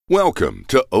Welcome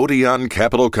to Odeon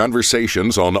Capital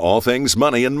Conversations on all things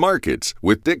money and markets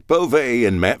with Dick Bove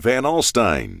and Matt Van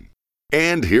Alstyne.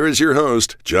 And here is your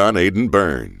host, JOHN AIDAN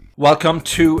BYRNE. Welcome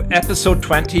to episode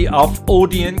 20 of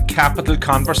Odeon Capital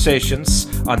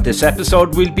Conversations. On this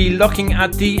episode, we'll be looking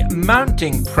at the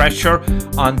mounting pressure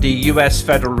on the US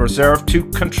Federal Reserve to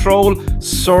control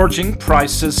surging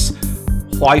prices,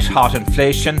 white-hot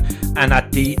inflation, and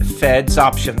at the Fed's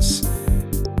options.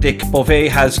 Dick Bove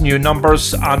has new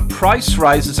numbers on price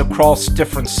rises across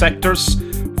different sectors,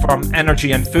 from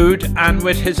energy and food, and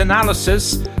with his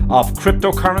analysis of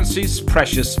cryptocurrencies,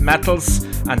 precious metals,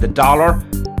 and the dollar,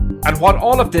 and what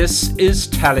all of this is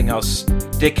telling us.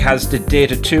 Dick has the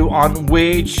data too on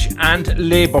wage and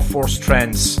labour force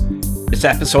trends. This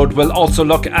episode will also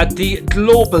look at the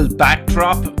global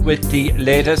backdrop with the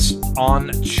latest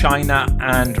on China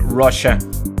and Russia.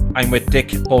 I'm with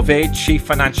Dick Bove, Chief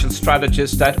Financial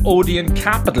Strategist at Odeon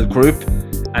Capital Group,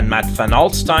 and Matt Van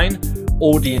Alstyne,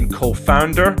 Odeon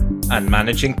Co-Founder and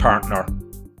Managing Partner.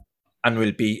 And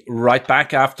we'll be right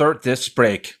back after this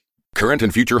break. Current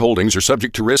and future holdings are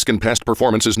subject to risk, and past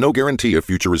performance is no guarantee of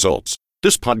future results.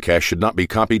 This podcast should not be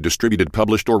copied, distributed,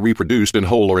 published, or reproduced in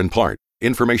whole or in part.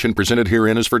 Information presented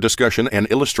herein is for discussion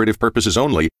and illustrative purposes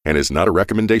only and is not a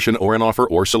recommendation or an offer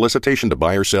or solicitation to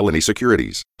buy or sell any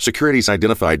securities. Securities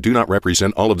identified do not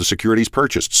represent all of the securities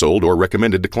purchased, sold, or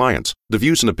recommended to clients. The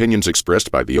views and opinions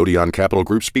expressed by the Odeon Capital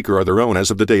Group speaker are their own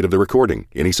as of the date of the recording.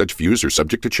 Any such views are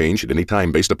subject to change at any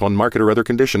time based upon market or other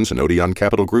conditions, and Odeon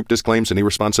Capital Group disclaims any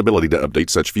responsibility to update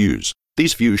such views.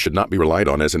 These views should not be relied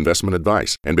on as investment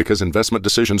advice, and because investment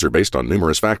decisions are based on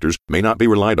numerous factors, may not be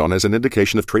relied on as an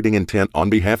indication of trading intent on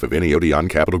behalf of any Odeon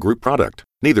Capital Group product.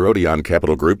 Neither Odeon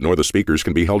Capital Group nor the speakers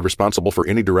can be held responsible for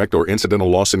any direct or incidental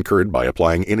loss incurred by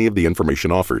applying any of the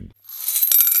information offered.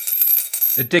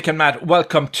 Dick and Matt,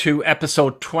 welcome to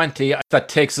episode 20. That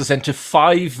takes us into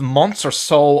 5 months or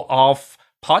so of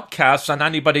podcasts, and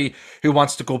anybody who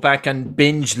wants to go back and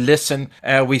binge listen,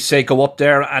 we say go up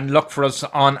there and look for us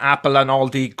on Apple and all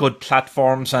the good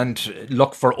platforms, and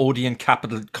look for Odeon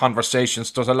Capital Conversations.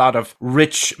 There's a lot of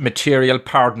rich material,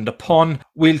 pardon the pun.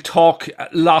 We'll talk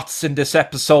lots in this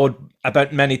episode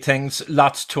about many things,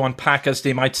 lots to unpack, as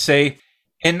they might say.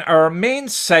 In our main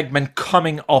segment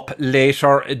coming up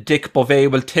later, Dick Bove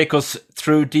will take us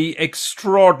through the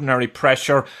extraordinary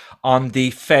pressure on the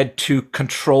Fed to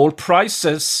control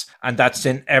prices, and that's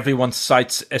in everyone's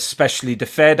sights, especially the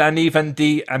Fed and even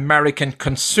the American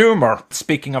consumer.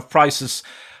 Speaking of prices,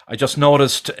 I just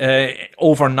noticed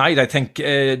overnight, I think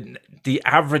the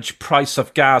average price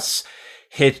of gas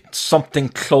hit something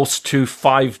close to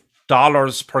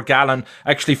 $5 per gallon,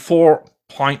 actually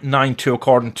 4.92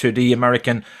 according to the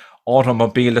American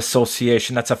Automobile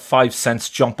Association. That's a 5 cents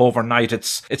jump overnight.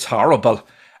 It's horrible.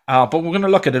 But we're going to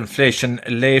look at inflation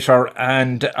later,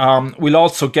 and we'll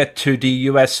also get to the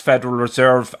US Federal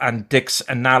Reserve and Dick's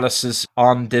analysis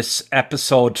on this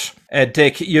episode.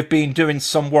 Dick, you've been doing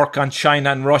some work on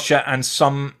China and Russia, and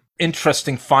some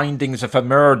interesting findings have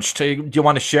emerged. Do you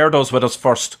want to share those with us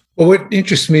first? Well, what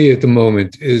interests me at the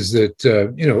moment is that,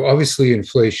 obviously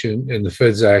inflation and the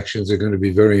Fed's actions are going to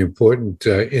be very important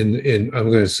in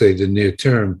I'm going to say, the near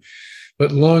term.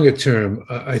 But longer term,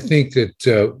 I think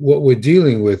that what we're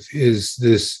dealing with is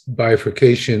this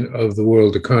bifurcation of the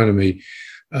world economy.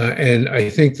 And I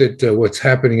think that what's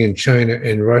happening in China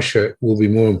and Russia will be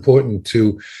more important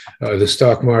to the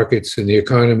stock markets and the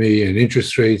economy and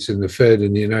interest rates and the Fed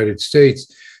in the United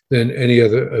States than any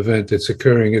other event that's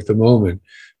occurring at the moment.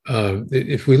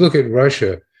 If we look at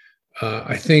Russia,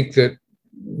 I think that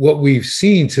what we've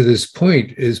seen to this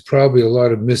point is probably a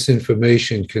lot of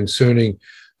misinformation concerning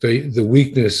the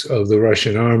weakness of the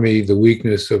Russian army, the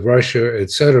weakness of Russia, et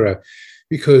cetera,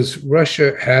 because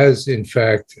Russia has, in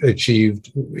fact,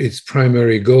 achieved its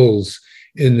primary goals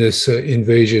in this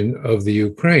invasion of the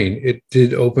Ukraine. It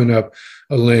did open up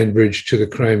a land bridge to the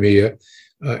Crimea.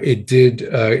 It did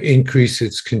increase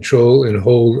its control and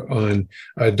hold on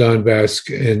Donbass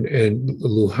and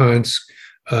Luhansk,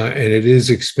 and it is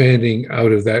expanding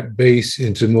out of that base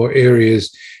into more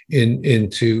areas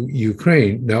into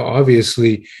Ukraine. Now,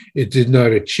 obviously, it did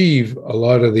not achieve a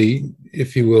lot of the,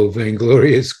 if you will,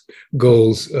 vainglorious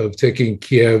goals of taking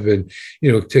Kiev and,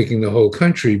 taking the whole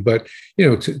country. But,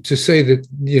 to say that,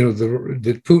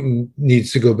 that Putin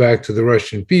needs to go back to the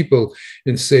Russian people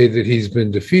and say that he's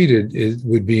been defeated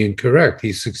would be incorrect.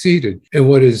 He succeeded. And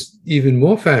what is even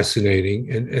more fascinating,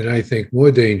 and I think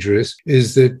more dangerous,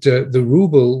 is that the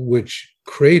ruble, which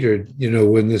cratered,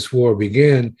 when this war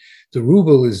began, the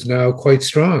ruble is now quite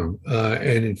strong.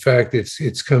 And in fact,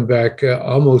 it's come back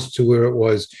almost to where it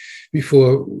was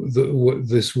before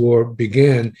this war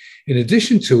began. In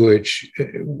addition to which,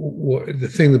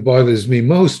 the thing that bothers me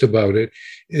most about it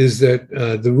is that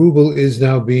the ruble is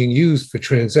now being used for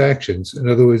transactions. In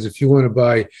other words, if you want to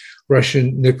buy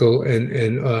Russian nickel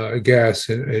and gas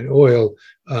and oil,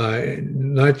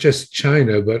 not just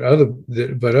China but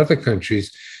other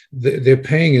countries, they're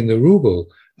paying in the ruble.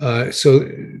 So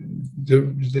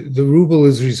the ruble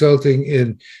is resulting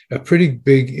in a pretty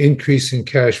big increase in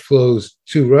cash flows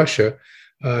to Russia.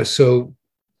 So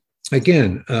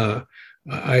again,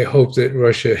 I hope that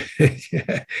Russia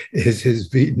is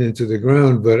beaten into the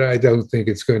ground, but I don't think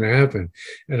it's going to happen.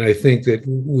 And I think that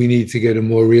we need to get a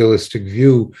more realistic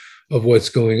view of what's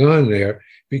going on there,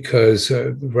 because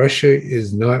Russia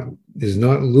is not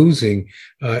losing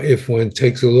if one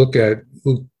takes a look at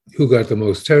who got the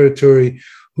most territory,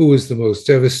 who was the most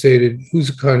devastated, whose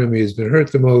economy has been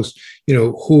hurt the most,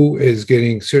 who is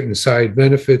getting certain side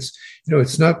benefits.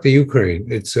 It's not the Ukraine,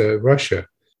 it's Russia.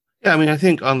 Yeah, I mean, I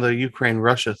think on the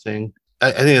Ukraine-Russia thing,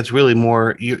 I think it's really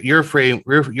more you're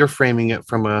framing it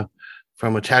from a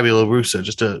tabula rasa,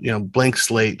 just a blank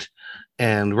slate,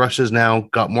 and Russia's now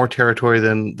got more territory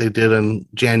than they did in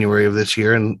January of this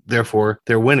year, and therefore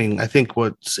they're winning. I think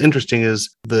what's interesting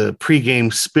is the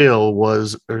pregame spill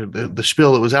the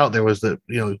spill that was out there was that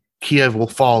Kiev will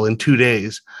fall in 2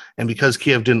 days, and because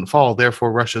Kiev didn't fall,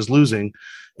 therefore Russia's losing,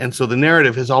 and so the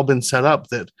narrative has all been set up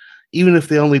that even if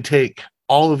they only take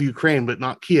all of Ukraine but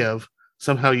not Kiev,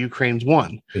 somehow Ukraine's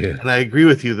won. Yeah. And I agree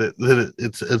with you that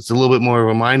it's a little bit more of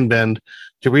a mind bend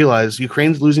to realize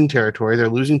Ukraine's losing territory, they're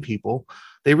losing people.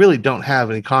 They really don't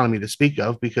have an economy to speak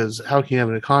of, because how can you have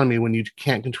an economy when you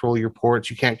can't control your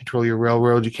ports, you can't control your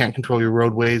railroads, you can't control your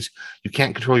roadways, you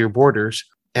can't control your borders.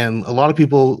 And a lot of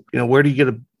people, where do you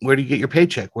get your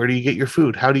paycheck? Where do you get your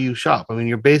food? How do you shop? I mean,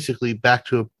 you're basically back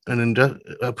to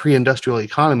a pre-industrial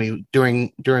economy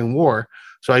during war.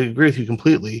 So I agree with you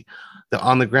completely that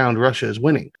on the ground, Russia is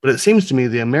winning. But it seems to me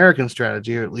the American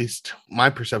strategy, or at least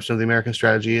my perception of the American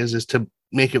strategy, is to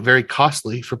make it very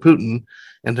costly for Putin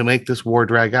and to make this war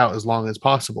drag out as long as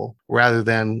possible, rather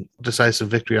than decisive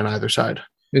victory on either side.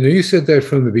 You said that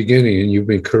from the beginning, and you've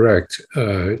been correct,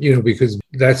 because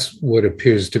that's what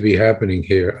appears to be happening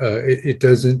here. It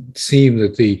doesn't seem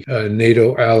that the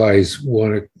NATO allies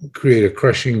want to create a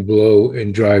crushing blow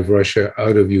and drive Russia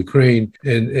out of Ukraine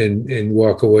and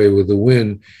walk away with a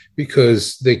win,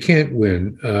 because they can't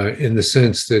win in the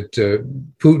sense that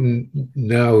Putin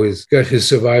now has got his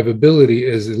survivability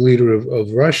as the leader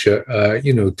of Russia,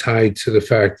 tied to the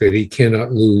fact that he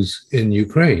cannot lose in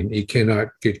Ukraine. He cannot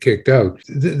get kicked out.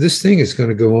 This thing is going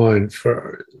to go on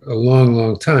for a long,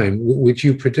 long time, which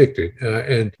you predicted,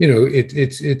 and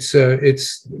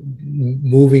it's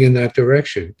moving in that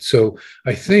direction. So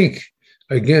I think,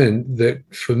 again, that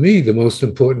for me, the most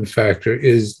important factor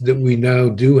is that we now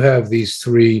do have these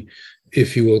three,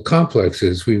 if you will,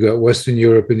 complexes. We've got Western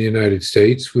Europe and the United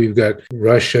States. We've got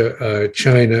Russia,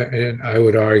 China, and I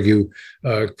would argue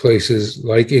places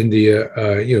like India,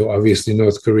 obviously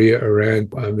North Korea, Iran,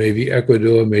 maybe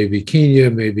Ecuador, maybe Kenya,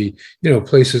 maybe,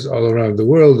 places all around the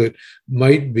world that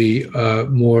might be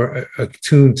more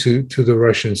attuned to the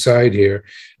Russian side here.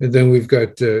 And then we've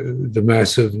got the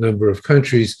massive number of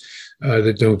countries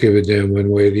that don't give a damn one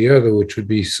way or the other, which would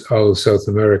be all of South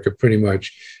America pretty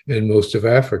much, and most of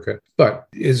Africa. But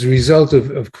as a result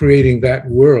of creating that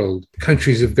world,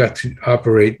 countries have got to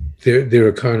operate their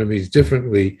economies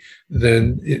differently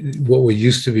than what would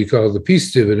used to be called the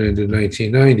peace dividend in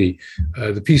 1990.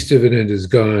 The peace dividend is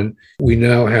gone. We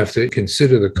now have to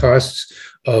consider the costs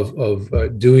of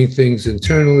doing things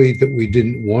internally that we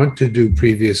didn't want to do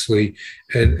previously,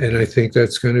 and I think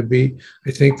that's going to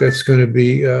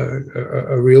be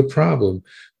a real problem.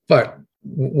 But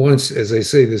once, as I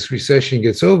say, this recession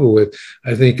gets over with,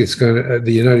 I think it's going to.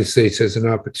 The United States has an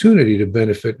opportunity to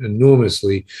benefit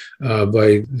enormously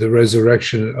by the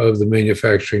resurrection of the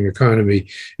manufacturing economy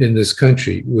in this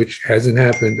country, which hasn't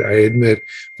happened, I admit,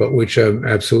 but which I'm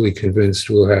absolutely convinced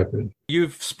will happen.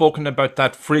 You've spoken about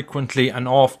that frequently and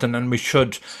often, and we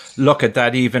should look at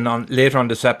that even later on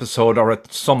this episode or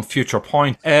at some future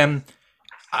point.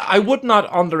 I would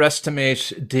not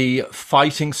underestimate the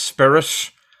fighting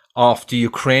spirit of the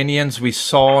Ukrainians. We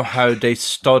saw how they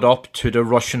stood up to the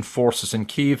Russian forces in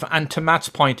Kyiv. And to Matt's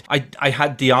point, I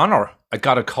had the honor, I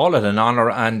got to call it an honor,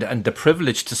 and the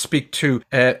privilege to speak to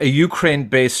a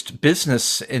Ukraine-based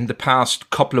business in the past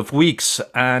couple of weeks.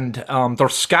 And they're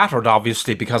scattered,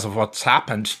 obviously, because of what's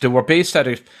happened. They were based out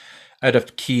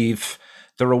of Kyiv.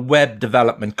 They're a web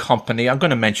development company. I'm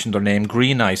going to mention their name,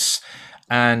 Green Ice.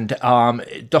 And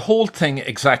the whole thing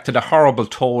exacted a horrible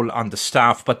toll on the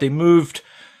staff, but they moved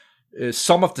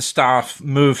some of the staff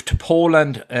moved to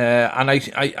Poland, and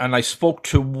I spoke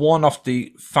to one of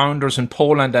the founders in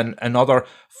Poland and another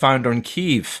founder in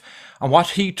Kyiv. And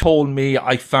what he told me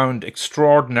I found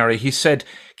extraordinary. He said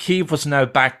Kyiv was now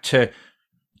back to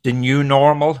the new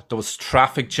normal. There was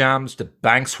traffic jams, the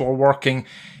banks were working,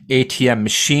 ATM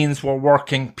machines were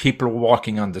working, people were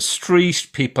walking on the street,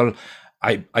 people,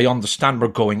 I understand, were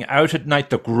going out at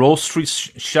night, the grocery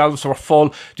shelves were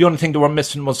full. The only thing they were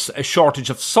missing was a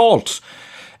shortage of salt.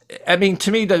 I mean,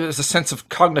 to me, there's a sense of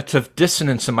cognitive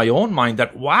dissonance in my own mind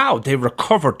that, wow, they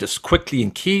recovered this quickly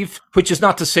in Kyiv, which is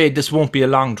not to say this won't be a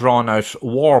long drawn-out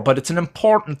war, but it's an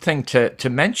important thing to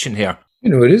mention here.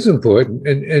 It is important,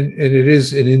 and it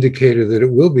is an indicator that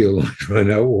it will be a long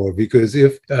drawn-out war, because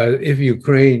if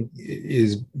Ukraine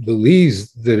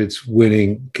believes that it's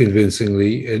winning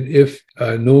convincingly, and if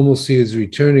normalcy is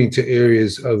returning to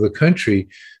areas of the country,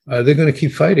 they're going to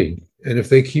keep fighting. And if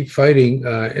they keep fighting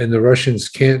and the Russians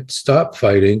can't stop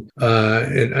fighting,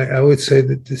 and I would say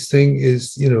that this thing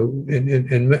is,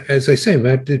 and as I say,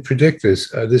 Matt did predict this.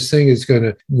 This thing is going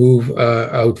to move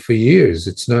out for years.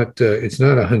 It's not a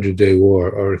 100-day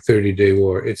war or a 30-day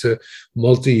war. It's a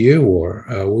multi-year war.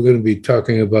 We're going to be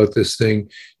talking about this thing,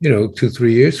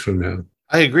 2-3 years from now.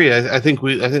 I agree. I think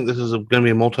this is going to be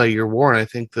a multi-year war, and I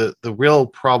think that the real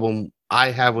problem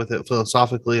I have with it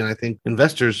philosophically, and I think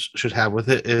investors should have with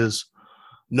it, is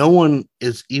no one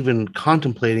is even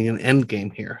contemplating an end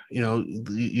game here.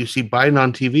 You see Biden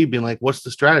on TV being like, what's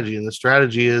the strategy? And the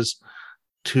strategy is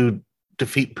to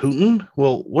defeat Putin.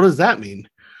 Well, what does that mean?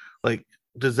 Like,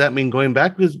 does that mean going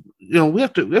back? Because, we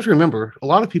have to remember, a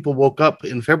lot of people woke up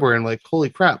in February and like, holy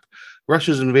crap,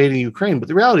 Russia's invading Ukraine. But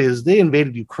the reality is they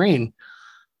invaded Ukraine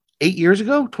 8 years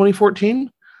ago,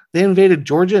 2014. They invaded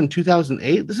Georgia in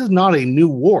 2008. This is not a new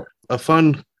war. A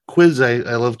fun quiz I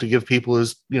love to give people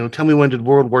is, tell me, when did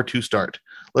World War II start?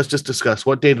 Let's just discuss,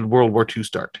 what day did World War II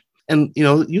start? And,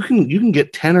 you can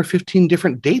get 10 or 15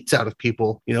 different dates out of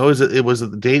people. Was it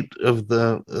the date of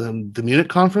the Munich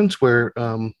conference where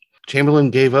Chamberlain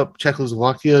gave up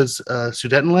Czechoslovakia's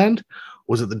Sudetenland?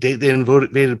 Was it the date they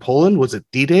invaded Poland? Was it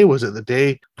D-Day? Was it the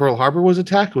day Pearl Harbor was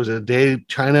attacked? Was it the day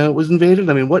China was invaded?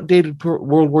 I mean, what day did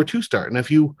World War II start? And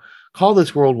if you call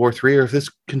this World War III, or if this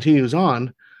continues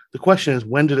on, the question is,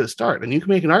 when did it start? And you can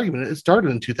make an argument it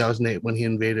started in 2008 when he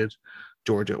invaded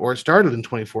Georgia, or it started in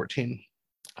 2014.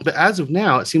 But as of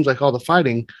now, it seems like all the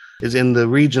fighting is in the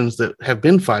regions that have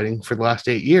been fighting for the last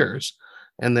 8 years.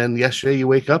 And then yesterday you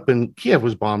wake up and Kiev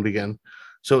was bombed again.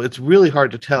 So it's really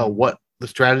hard to tell what the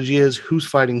strategy is, who's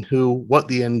fighting who, what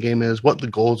the end game is, what the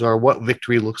goals are, what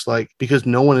victory looks like, because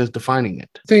no one is defining it.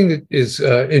 The thing that is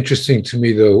interesting to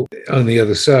me, though, on the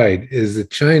other side, is that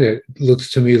China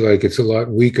looks to me like it's a lot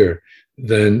weaker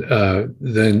than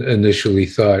initially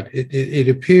thought. It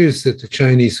appears that the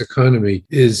Chinese economy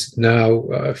is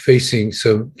now facing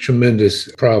some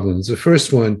tremendous problems. The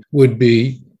first one would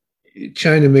be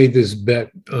China made this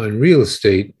bet on real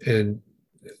estate, and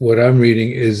what I'm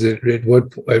reading is that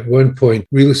at one point,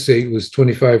 real estate was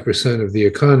 25% of the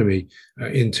economy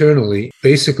internally.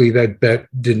 Basically, that bet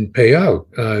didn't pay out.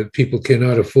 People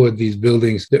cannot afford these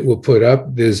buildings that were put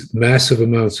up. There's massive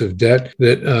amounts of debt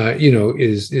that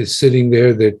is sitting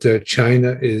there that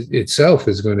China itself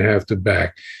is going to have to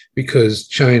back, because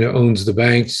China owns the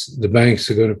banks. The banks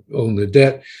are going to own the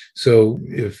debt. So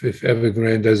if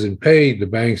Evergrande doesn't pay, the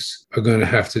banks are going to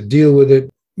have to deal with it.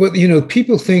 Well,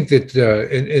 people think that,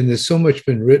 and there's so much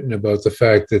been written about the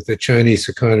fact that the Chinese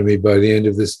economy by the end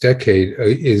of this decade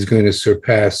is going to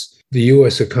surpass the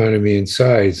U.S. economy in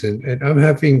size. And I'm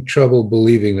having trouble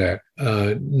believing that,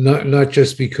 not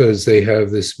just because they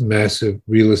have this massive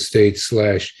real estate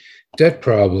 / debt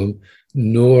problem,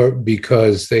 nor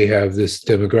because they have this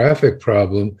demographic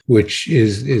problem, which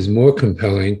is more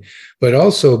compelling, but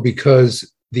also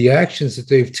because the actions that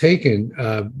they've taken,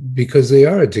 because they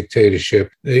are a dictatorship,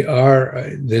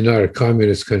 they're not a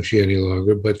communist country any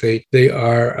longer, but they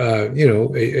are,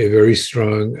 a very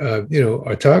strong,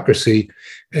 autocracy,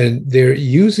 and they're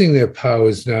using their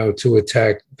powers now to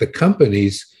attack the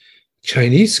companies,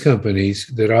 Chinese companies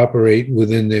that operate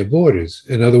within their borders.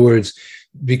 In other words,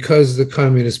 because the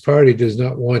Communist Party does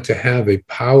not want to have a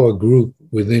power group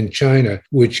within China,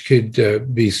 which could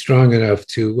be strong enough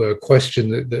to question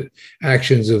the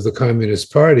actions of the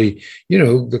Communist Party,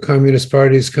 the Communist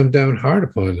Party has come down hard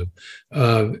upon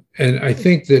them. And I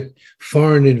think that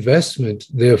foreign investment,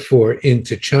 therefore,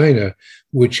 into China,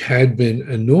 which had been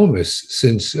enormous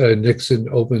since Nixon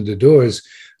opened the doors,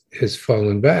 has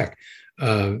fallen back.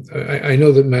 I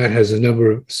know that Matt has a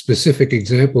number of specific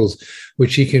examples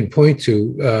which he can point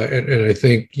to, and I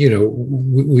think,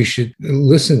 we should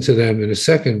listen to them in a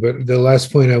second. But the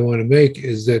last point I want to make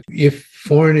is that if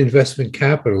foreign investment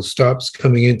capital stops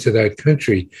coming into that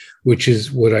country, which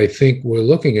is what I think we're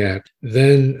looking at,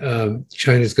 then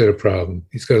China's got a problem.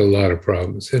 He's got a lot of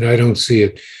problems, and I don't see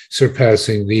it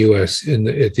surpassing the U.S.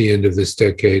 at the end of this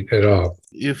decade at all.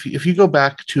 If you go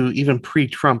back to even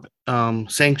pre-Trump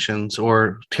sanctions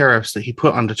or tariffs that he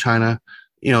put onto China,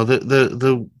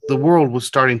 the world was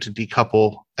starting to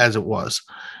decouple as it was,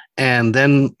 and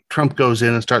then Trump goes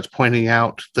in and starts pointing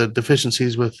out the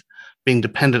deficiencies with being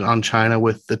dependent on China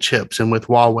with the chips and with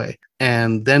Huawei,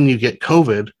 and then you get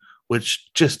COVID, which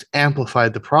just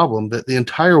amplified the problem that the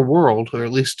entire world, or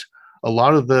at least a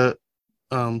lot of the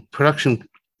production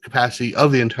capacity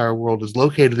of the entire world, is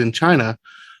located in China,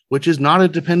 which is not a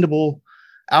dependable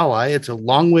ally. It's a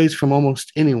long ways from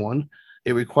almost anyone.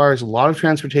 It requires a lot of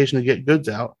transportation to get goods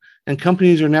out, and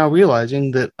companies are now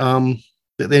realizing that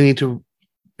that they need to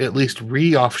at least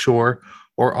re-offshore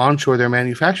or onshore their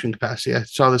manufacturing capacity. I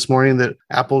saw this morning that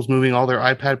Apple's moving all their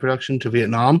iPad production to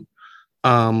Vietnam.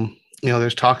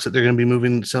 There's talks that they're going to be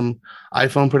moving some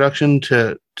iPhone production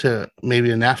to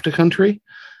maybe a NAFTA country.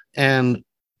 And,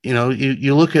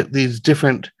 you look at these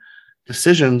different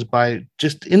decisions by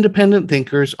just independent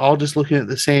thinkers, all just looking at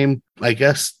the same, I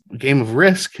guess, game of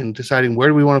risk and deciding where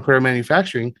do we want to put our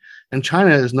manufacturing. And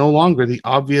China is no longer the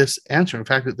obvious answer. In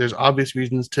fact, there's obvious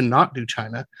reasons to not do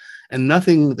China. And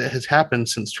nothing that has happened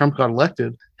since Trump got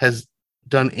elected has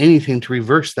done anything to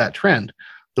reverse that trend.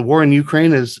 The war in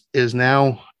Ukraine is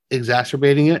now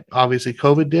exacerbating it. Obviously,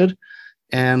 COVID did.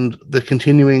 And the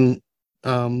continuing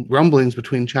rumblings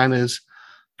between China's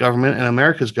government and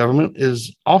America's government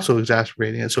is also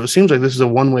exacerbating it. So it seems like this is a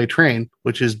one-way train,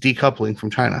 which is decoupling from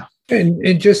China.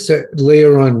 And just to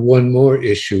layer on one more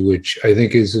issue, which I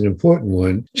think is an important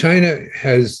one, China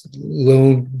has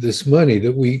loaned this money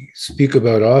that we speak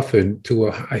about often to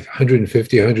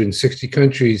 150, 160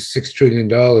 countries, $6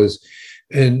 trillion.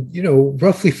 And,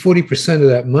 roughly 40% of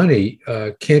that money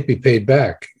can't be paid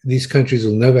back. These countries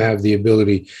will never have the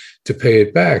ability to pay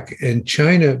it back. And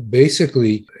China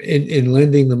basically, in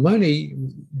lending the money,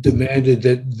 demanded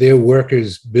that their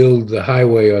workers build the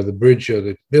highway or the bridge or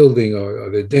the building or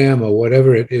the dam or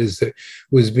whatever it is that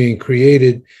was being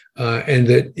created. And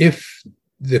that if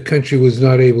the country was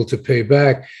not able to pay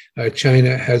back,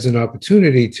 China has an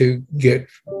opportunity to get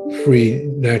free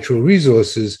natural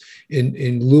resources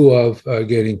in lieu of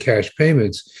getting cash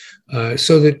payments.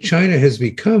 So that China has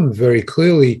become very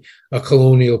clearly a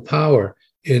colonial power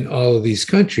in all of these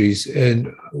countries.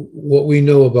 And what we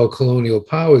know about colonial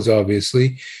powers,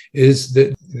 obviously, is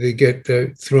that they get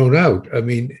thrown out. I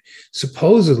mean,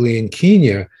 supposedly in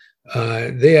Kenya,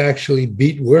 they actually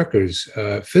beat workers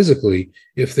physically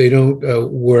if they don't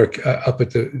work up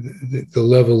at the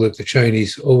level that the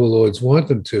Chinese overlords want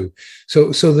them to.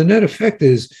 So the net effect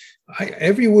is,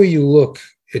 everywhere you look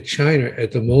at China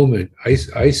at the moment,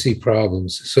 I see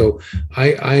problems. So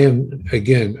I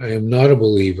am not a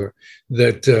believer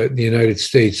that the United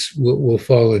States will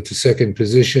fall into second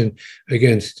position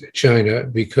against China,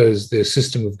 because their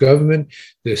system of government,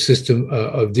 their system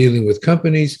of dealing with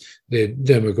companies, their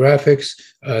demographics,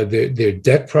 their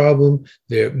debt problem,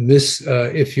 their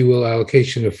if you will,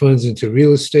 allocation of funds into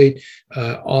real estate,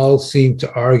 all seem to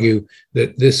argue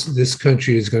that this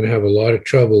country is going to have a lot of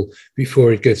trouble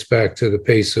before it gets back to the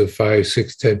pace of 5,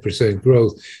 6, 10%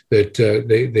 growth that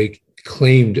they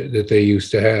claimed that they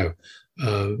used to have.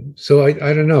 So I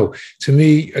don't know. To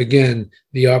me, again,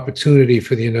 the opportunity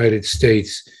for the United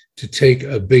States to take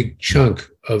a big chunk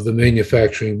of the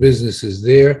manufacturing business is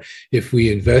there if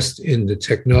we invest in the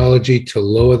technology to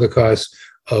lower the cost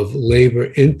of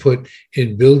labor input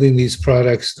in building these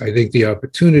products. I think the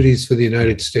opportunities for the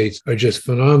United States are just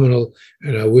phenomenal.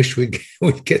 And I wish we'd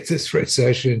get this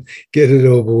recession, get it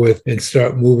over with, and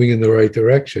start moving in the right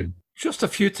direction. Just a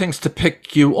few things to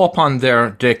pick you up on there,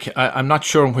 Dick. I'm not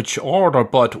sure in which order,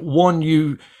 but one,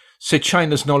 you say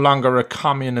China's no longer a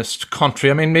communist country.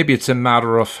 I mean, maybe it's a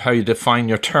matter of how you define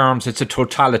your terms. It's a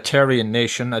totalitarian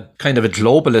nation, a kind of a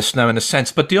globalist now in a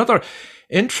sense. But the other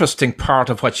interesting part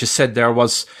of what you said there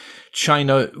was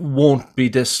China won't be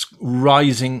this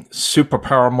rising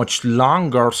superpower much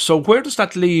longer. So where does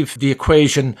that leave the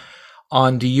equation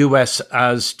on the US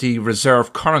as the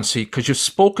reserve currency? Because you've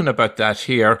spoken about that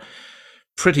here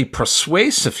pretty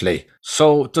persuasively.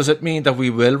 So does it mean that we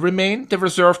will remain the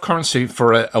reserve currency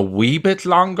for a wee bit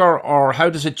longer, or how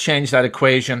does it change that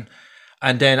equation?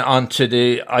 And then on to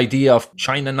the idea of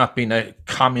China not being a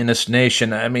communist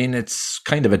nation. I mean, it's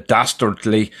kind of a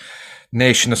dastardly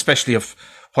nation, especially if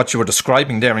what you were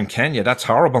describing there in Kenya. That's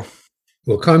horrible.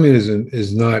 Well, communism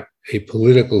is not a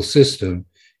political system.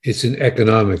 It's an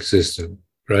economic system,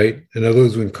 right? In other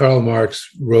words, when Karl Marx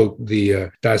wrote the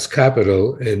Das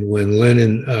Kapital, and when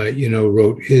Lenin,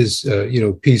 wrote his,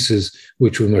 pieces,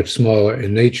 which were much smaller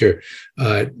in nature,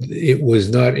 it was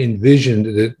not envisioned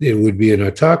that it would be an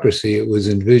autocracy. It was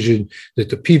envisioned that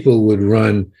the people would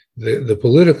run the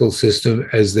political system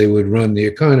as they would run the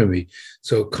economy.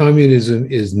 So communism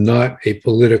is not a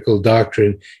political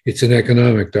doctrine. It's an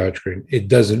economic doctrine. It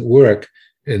doesn't work.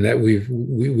 And that we've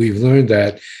learned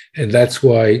that. And that's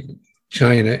why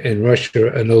China and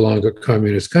Russia are no longer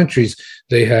communist countries.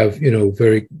 They have,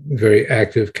 very, very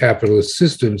active capitalist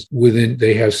systems within.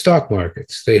 They have stock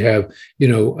markets. They have,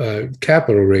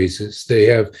 capital raises. They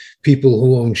have people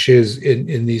who own shares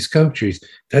in these countries.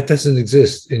 That doesn't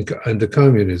exist under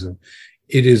communism.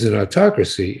 It is an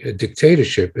autocracy, a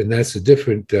dictatorship, and that's a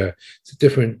different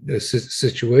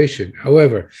situation.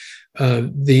 However,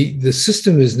 the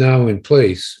system is now in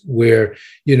place where,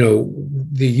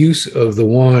 the use of the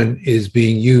yuan is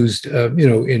being used,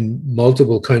 in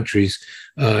multiple countries.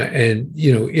 And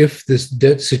if this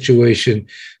debt situation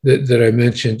that I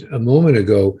mentioned a moment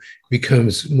ago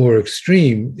becomes more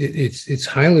extreme, it's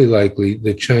highly likely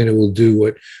that China will do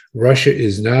what Russia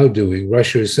is now doing.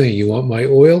 Russia is saying, you want my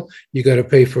oil? You got to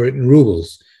pay for it in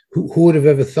rubles. Who would have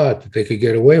ever thought that they could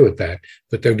get away with that?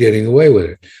 But they're getting away with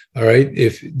it. All right.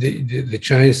 If the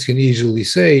Chinese can easily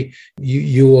say,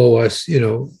 you owe us,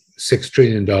 $6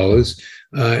 trillion,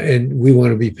 and we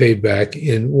want to be paid back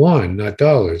in yuan, not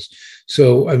dollars.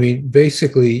 So, I mean,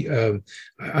 basically,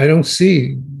 I don't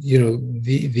see,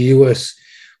 the U.S.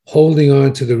 holding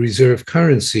on to the reserve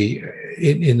currency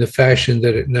in the fashion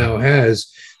that it now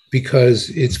has, because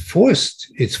it's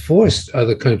forced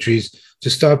other countries to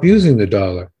stop using the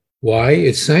dollar. Why?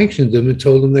 It sanctioned them and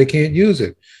told them they can't use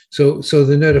it. So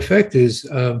the net effect is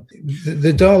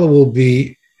the dollar will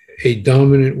be a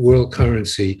dominant world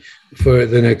currency for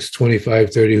the next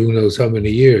 25, 30, who knows how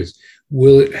many years.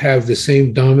 Will it have the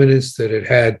same dominance that it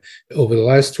had over the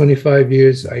last 25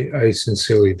 years? I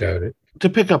sincerely doubt it. To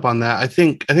pick up on that, I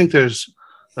think there's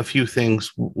a few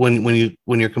things when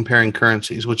you're comparing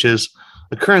currencies, which is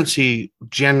a currency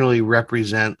generally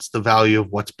represents the value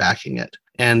of what's backing it.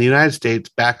 And the United States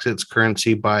backs its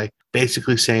currency by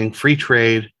basically saying free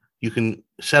trade. You can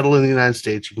settle in the United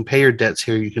States. You can pay your debts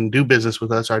here. You can do business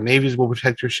with us. Our navies will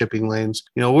protect your shipping lanes.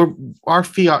 Our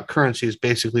fiat currency is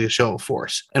basically a show of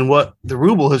force. And what the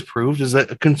ruble has proved is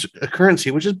that a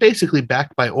currency, which is basically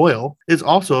backed by oil, is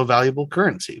also a valuable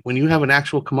currency. When you have an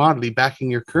actual commodity backing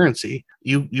your currency,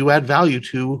 you add value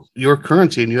to your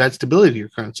currency and you add stability to your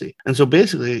currency. And so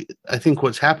basically, I think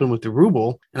what's happened with the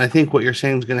ruble, and I think what you're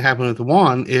saying is going to happen with the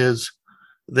yuan, is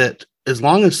that as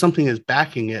long as something is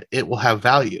backing it, it will have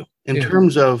value. In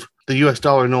terms of the US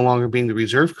dollar no longer being the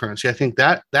reserve currency, I think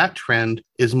that trend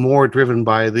is more driven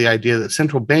by the idea that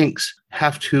central banks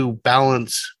have to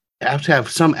have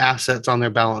some assets on their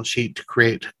balance sheet to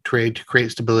create trade, to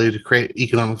create stability, to create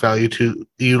economic value,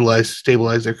 to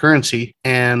stabilize their currency.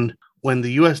 And when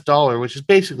the US dollar, which is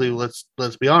basically, let's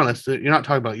be honest, you're not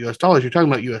talking about US dollars, you're talking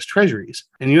about US treasuries.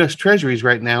 And US treasuries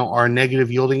right now are a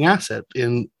negative yielding asset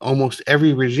in almost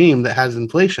every regime that has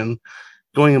inflation.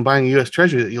 Going and buying a US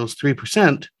treasury that yields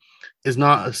 3% is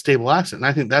not a stable asset. And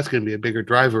I think that's going to be a bigger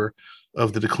driver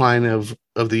of the decline of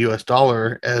the US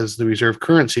dollar as the reserve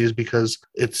currency, is because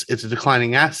it's a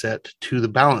declining asset to the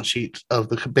balance sheet of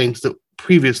the banks that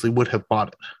previously would have bought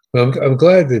it. Well, I'm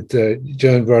glad that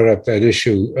John brought up that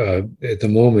issue at the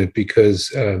moment,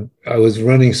 because I was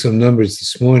running some numbers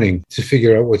this morning to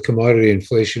figure out what commodity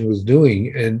inflation was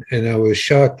doing. And I was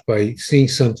shocked by seeing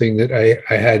something that I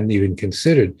hadn't even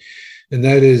considered. And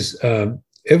that is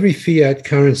every fiat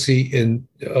currency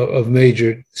of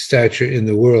major stature in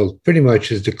the world pretty much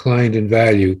has declined in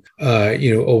value,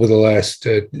 over the last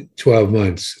 12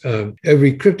 months.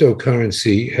 Every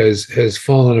cryptocurrency has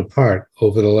fallen apart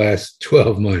over the last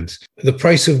 12 months. The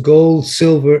price of gold,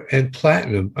 silver, and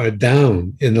platinum are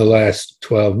down in the last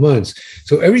 12 months.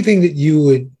 So everything that you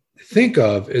would think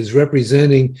of as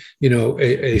representing,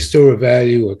 a store of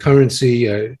value, a currency,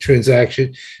 a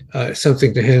transaction,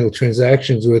 something to handle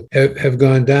transactions with, have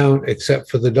gone down except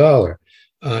for the dollar.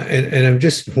 And I'm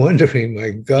just wondering, my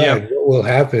God, what will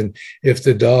happen if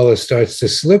the dollar starts to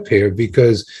slip here?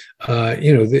 Because,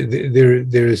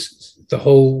 there's the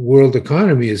whole world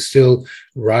economy is still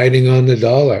riding on the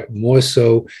dollar, more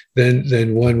so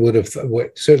than one would have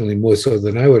thought, certainly more so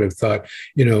than I would have thought,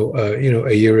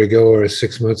 a year ago or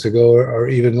 6 months ago or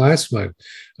even last month.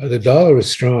 The dollar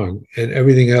is strong, and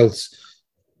everything else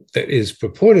that is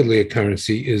purportedly a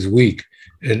currency is weak.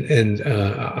 And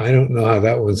I don't know how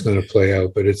that one's going to play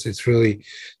out, but it's really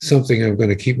something I'm going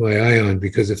to keep my eye on,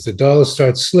 because if the dollar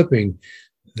starts slipping,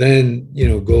 then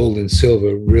gold and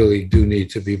silver really do need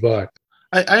to be bought.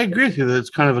 I agree with you that it's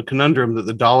kind of a conundrum that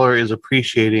the dollar is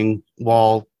appreciating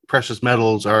while precious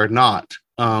metals are not.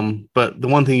 But the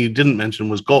one thing you didn't mention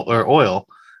was gold or oil,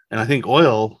 and I think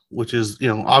oil, which is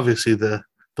obviously the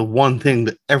one thing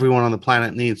that everyone on the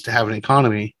planet needs to have an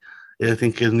economy. I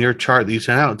think in your chart that you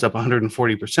sent out, it's up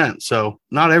 140%. So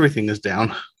not everything is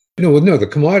down. No, the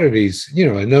commodities,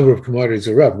 a number of commodities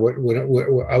are up. What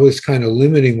I was kind of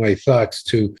limiting my thoughts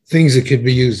to things that could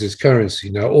be used as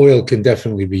currency. Now, oil can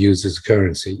definitely be used as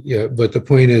currency. Yeah, but the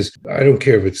point is, I don't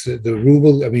care if it's the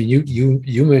ruble. I mean,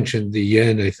 you mentioned the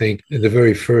yen, I think, in the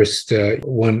very first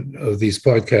one of these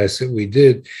podcasts that we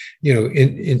did,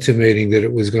 intimating that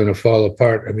it was going to fall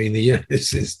apart. I mean, the yen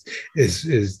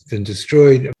is been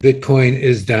destroyed. Bitcoin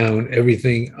is down.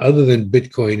 Everything other than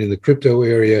Bitcoin in the crypto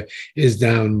area is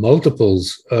down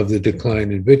multiples of the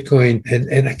decline in Bitcoin.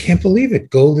 And I can't believe it.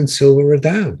 Gold and silver are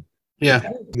down. Yeah.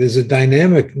 There's a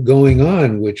dynamic going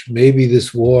on, which maybe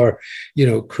this war,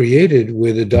 created,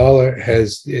 where the dollar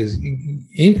has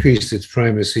increased its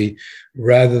primacy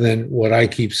rather than what I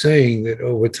keep saying, that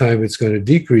over time it's going to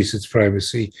decrease its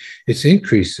primacy. It's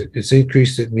increased it. It's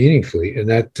increased it meaningfully. And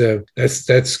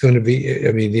that's going to be,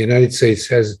 I mean, the United States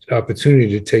has opportunity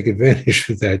to take advantage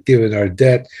of that, given our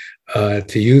debt,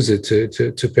 to use it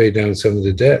to pay down some of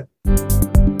the debt.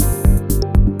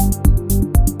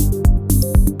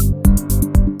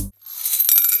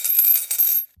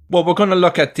 Well, we're going to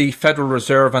look at the Federal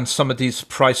Reserve and some of these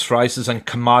price rises and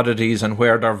commodities and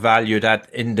where they're valued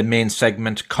at in the main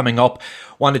segment coming up.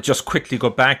 I want to just quickly go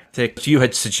back to, you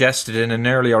had suggested in an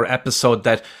earlier episode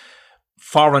that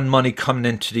foreign money coming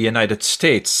into the United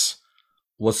States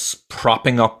was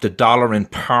propping up the dollar in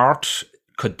part.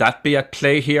 Could that be at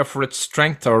play here for its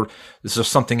strength, or is there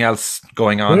something else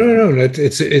going on? No. It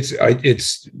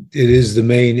is the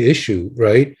main issue,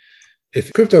 right?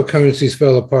 If cryptocurrencies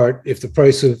fell apart, if the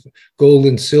price of gold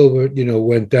and silver,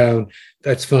 went down,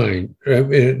 that's fine.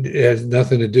 It has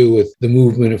nothing to do with the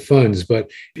movement of funds.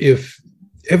 But if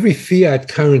every fiat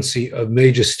currency of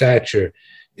major stature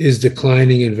is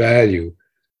declining in value,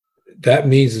 that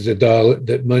means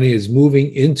that money is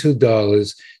moving into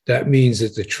dollars. That means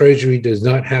that the Treasury does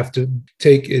not have to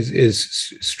take is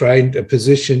strident a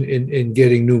position in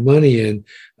getting new money in.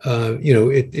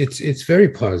 It's very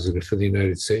positive for the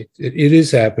United States. It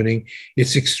is happening.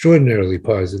 It's extraordinarily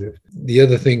positive. The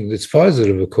other thing that's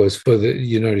positive, of course, for the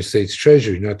United States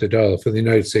Treasury, not the dollar, for the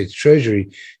United States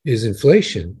Treasury, is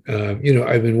inflation. I've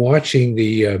been watching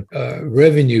the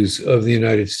revenues of the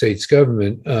United States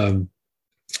government.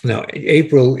 Now,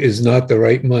 April is not the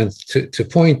right month to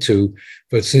point to,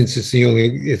 but since it's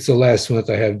the last month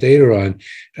I have data on,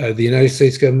 the United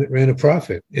States government ran a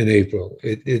profit in April.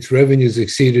 Its revenues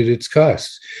exceeded its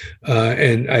costs.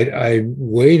 And I'm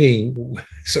waiting,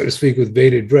 so to speak, with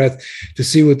bated breath to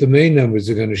see what the main numbers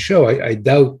are going to show. I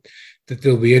doubt that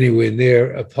there'll be anywhere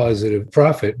near a positive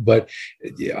profit, but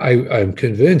I'm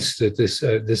convinced that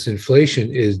this inflation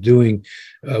is doing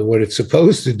what it's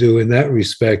supposed to do in that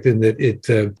respect, and that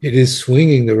it is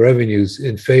swinging the revenues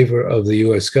in favor of the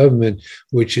U.S. government,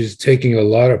 which is taking a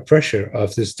lot of pressure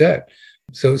off this debt.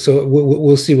 So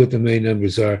we'll see what the main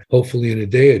numbers are, hopefully in a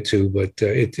day or two. But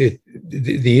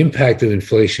the impact of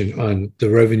inflation on the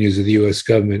revenues of the U.S.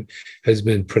 government has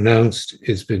been pronounced.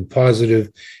 It's been positive,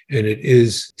 and it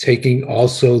is taking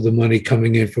also the money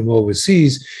coming in from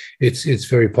overseas. It's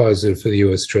very positive for the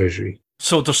U.S. Treasury.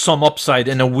 So there's some upside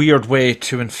in a weird way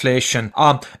to inflation.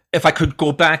 If I could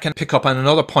go back and pick up on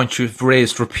another point you've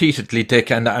raised repeatedly,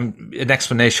 Dick, and an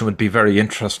explanation would be very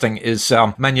interesting, is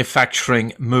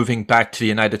manufacturing moving back to the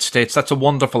United States. That's a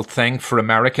wonderful thing for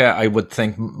America. I would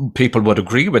think people would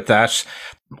agree with that.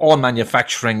 All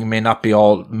manufacturing may not be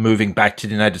all moving back to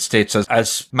the United States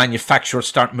as manufacturers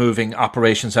start moving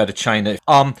operations out of China.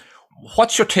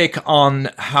 What's your take on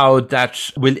how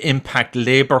that will impact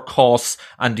labor costs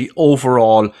and the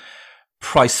overall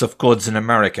price of goods in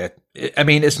America? I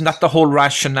mean, isn't that the whole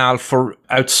rationale for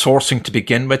outsourcing to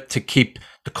begin with, to keep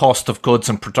the cost of goods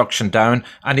and production down?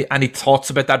 Any thoughts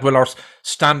about that? Will our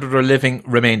standard of living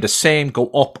remain the same,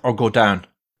 go up or go down?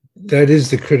 That is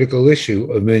the critical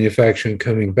issue of manufacturing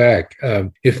coming back.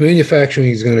 If manufacturing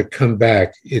is going to come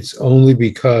back, it's only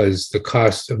because the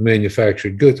cost of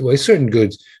manufactured goods, well, certain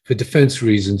goods for defense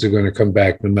reasons are going to come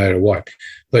back no matter what.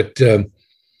 But the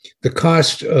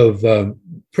cost of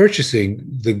purchasing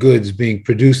the goods being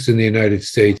produced in the United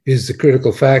States is the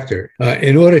critical factor.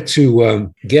 In order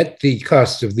to get the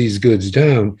cost of these goods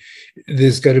down,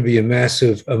 there's got to be a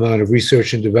massive amount of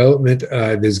research and development.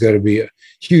 There's got to be a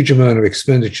huge amount of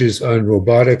expenditures on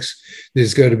robotics.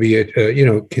 There's got to be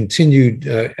a continued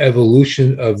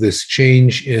evolution of this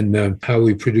change in how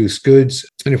we produce goods.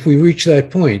 And if we reach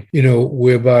that point,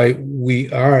 whereby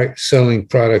we are selling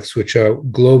products which are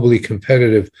globally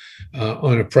competitive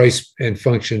on a price and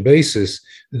function basis,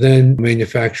 then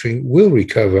manufacturing will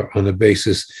recover on the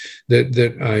basis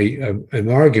that I am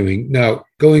arguing. Now,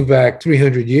 going back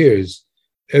 300 years,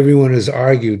 everyone has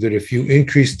argued that if you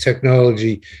increase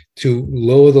technology to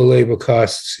lower the labor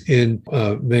costs in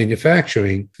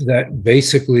manufacturing, that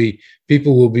basically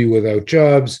people will be without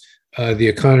jobs, the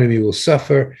economy will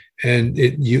suffer, and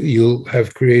you'll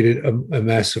have created a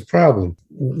massive problem.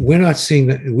 We're not seeing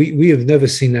that. We have never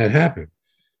seen that happen,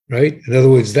 right? In other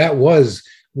words, that was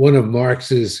one of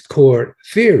Marx's core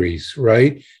theories,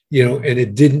 right? And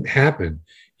it didn't happen.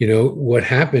 What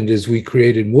happened is we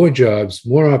created more jobs,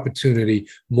 more opportunity,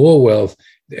 more wealth.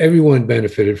 Everyone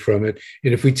benefited from it.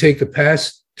 And if we take the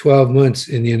past 12 months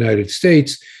in the United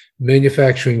States,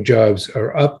 manufacturing jobs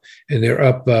are up, and they're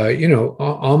up,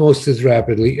 almost as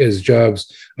rapidly as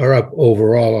jobs are up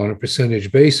overall on a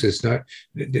percentage basis.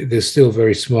 There's still a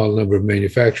very small number of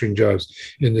manufacturing jobs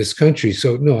in this country.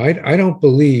 So no, I don't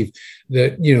believe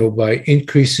that, by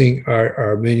increasing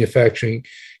our manufacturing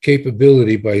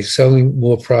capability, by selling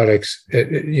more products at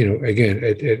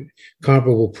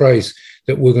comparable price,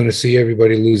 that we're going to see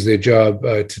everybody lose their job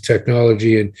to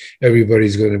technology, and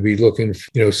everybody's going to be looking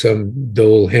for, some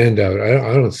dole handout.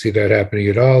 I don't see that happening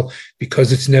at all,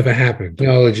 because it's never happened.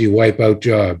 Technology wipe out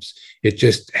jobs. It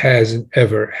just hasn't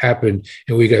ever happened.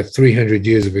 And we got 300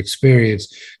 years of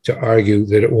experience to argue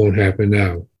that it won't happen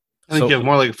now. I think you have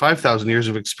more like 5,000 years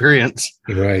of experience.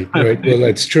 Right. Well,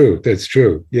 that's true.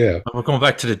 Yeah. We're going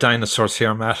back to the dinosaurs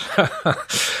here, Matt. But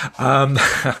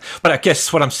I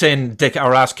guess what I'm saying, Dick,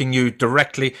 or asking you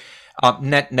directly,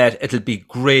 net, it'll be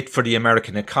great for the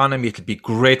American economy. It'll be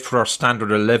great for our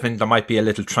standard of living. There might be a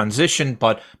little transition,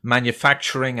 but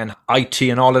manufacturing and IT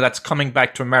and all of that's coming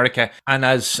back to America. And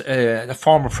as the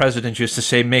former president used to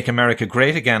say, make America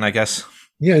great again, I guess.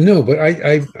 Yeah, no, but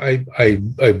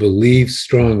I believe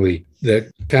strongly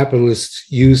that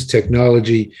capitalists use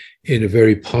technology in a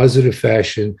very positive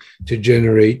fashion to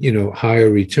generate,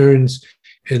 higher returns,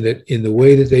 and that in the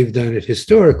way that they've done it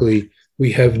historically,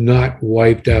 we have not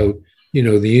wiped out,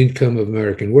 the income of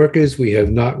American workers. We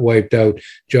have not wiped out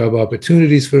job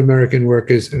opportunities for American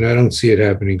workers, and I don't see it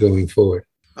happening going forward.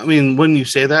 I mean, when you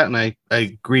say that, and I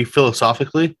agree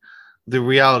philosophically, the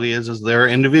reality is there are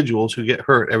individuals who get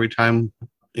hurt every time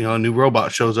a new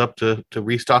robot shows up to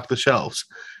restock the shelves.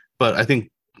 But I think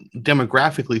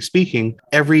demographically speaking,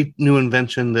 every new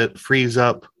invention that frees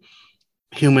up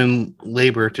human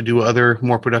labor to do other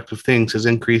more productive things has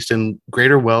increased in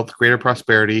greater wealth, greater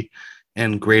prosperity,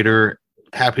 and greater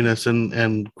happiness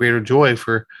and greater joy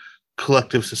for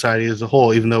collective society as a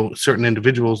whole, even though certain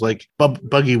individuals like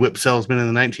buggy whip salesmen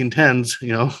in the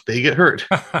 1910s, they get hurt.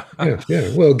 Yeah.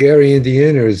 Well, Gary,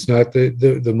 Indiana is not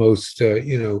the most,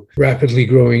 rapidly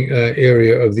growing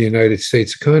area of the United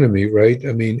States economy, right?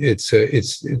 I mean,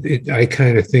 I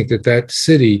kind of think that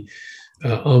city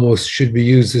almost should be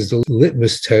used as the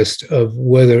litmus test of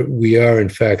whether we are in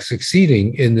fact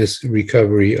succeeding in this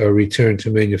recovery or return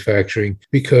to manufacturing,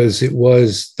 because it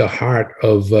was the heart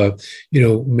of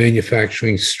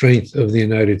manufacturing strength of the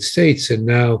United States. And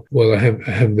now, well, I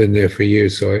haven't been there for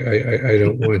years, so I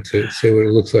don't want to say what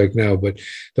it looks like now, but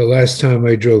the last time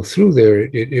I drove through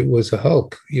there, it was a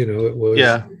hulk. It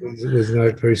was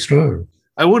not very strong.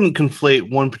 I wouldn't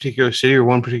conflate one particular city or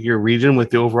one particular region with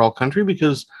the overall country,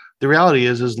 because the reality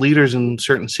is leaders in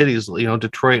certain cities,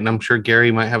 Detroit, and I'm sure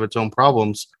Gary might have its own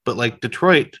problems, but like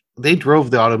Detroit, they drove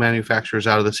the auto manufacturers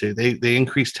out of the city. They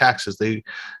increased taxes, they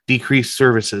decreased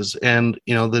services. And,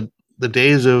 the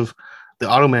days of the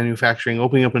auto manufacturing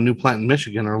opening up a new plant in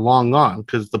Michigan are long gone,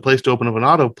 because the place to open up an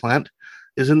auto plant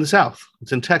is in the South.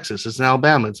 It's in Texas, it's in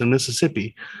Alabama, it's in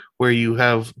Mississippi, where you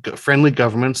have friendly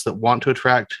governments that want to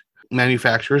attract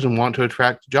manufacturers and want to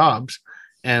attract jobs.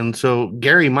 And so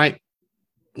Gary might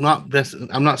I'm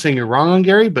not saying you're wrong on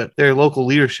Gary, but their local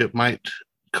leadership might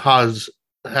have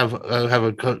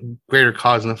a greater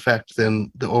cause and effect than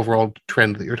the overall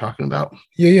trend that you're talking about.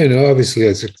 Yeah, no, obviously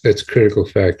that's a critical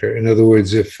factor. In other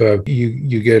words, if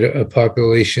you get a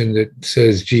population that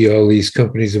says, gee, all these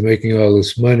companies are making all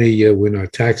this money, we're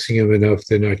not taxing them enough,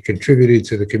 they're not contributing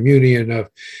to the community enough,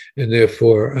 and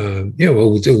therefore,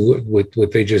 we'll do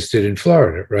what they just did in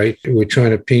Florida, right? We're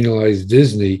trying to penalize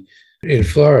Disney in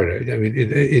Florida. I mean,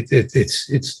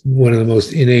 it's one of the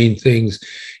most inane things,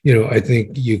 I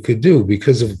think you could do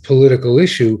because of a political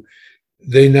issue.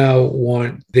 They've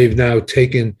now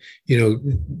taken,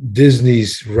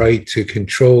 Disney's right to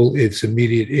control its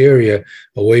immediate area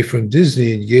away from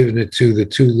Disney and given it to the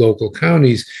two local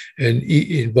counties. And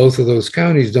in both of those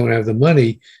counties don't have the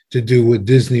money to do what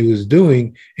Disney was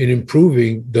doing in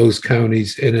improving those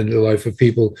counties and in the life of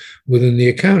people within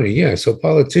the county. Yeah. So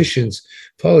politicians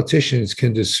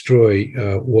can destroy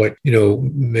what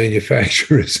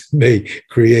manufacturers may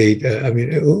create. I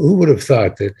mean, who would have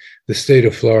thought that the state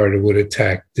of Florida would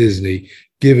attack Disney,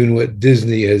 given what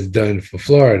Disney has done for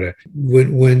Florida?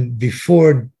 When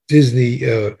before Disney,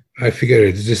 I forget it,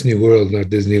 it's Disney World, not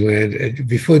Disneyland.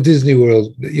 Before Disney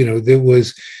World,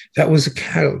 that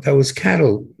was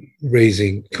cattle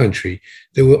raising country.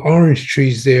 There were orange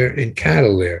trees there and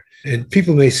cattle there. And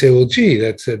people may say, well, gee,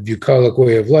 that's a bucolic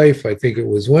way of life. I think it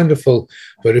was wonderful.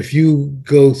 But if you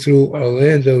go through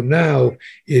Orlando now,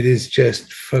 it is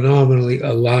just phenomenally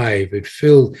alive. It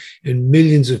filled, and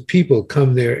millions of people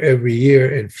come there every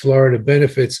year, and Florida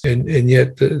benefits. And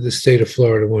yet the state of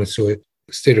Florida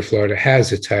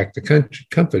has attacked the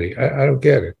company. I don't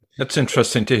get it. That's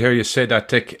interesting to hear you say that,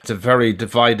 Dick. It's a very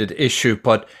divided issue,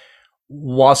 but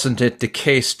wasn't it the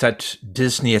case that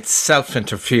Disney itself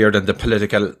interfered in the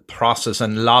political process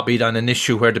and lobbied on an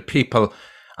issue where the people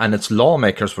and its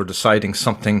lawmakers were deciding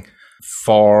something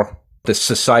for the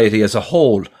society as a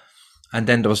whole? And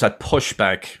then there was that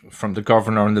pushback from the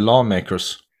governor and the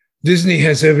lawmakers. Disney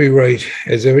has every right,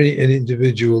 as an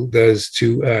individual does,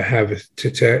 to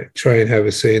try and have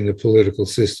a say in the political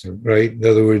system, right? In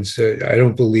other words, I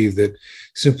don't believe that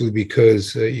simply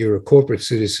because you're a corporate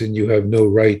citizen, you have no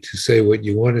right to say what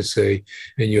you want to say,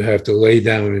 and you have to lay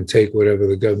down and take whatever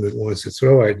the government wants to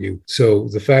throw at you. So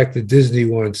the fact that Disney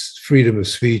wants freedom of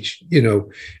speech,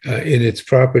 in its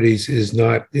properties is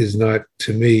not,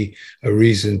 to me, a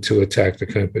reason to attack the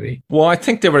company. Well, I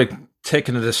think they were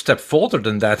taking it a step further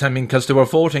than that. I mean, because they were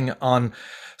voting on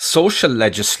social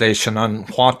legislation on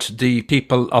what the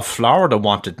people of Florida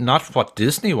wanted, not what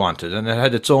Disney wanted. And it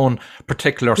had its own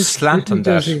particular slant on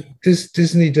that.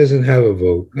 Disney doesn't have a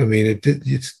vote. I mean,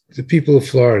 it's the people of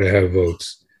Florida have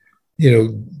votes.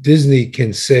 Disney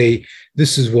can say,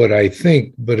 this is what I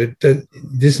think, but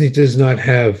Disney does not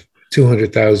have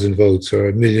 200,000 votes or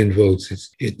 1 million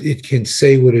votes. It can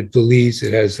say what it believes.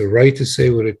 It has the right to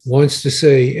say what it wants to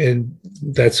say, and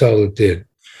that's all it did.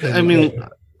 I mean,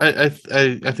 I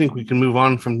think we can move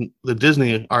on from the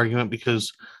Disney argument,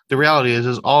 because the reality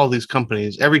is all these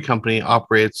companies, every company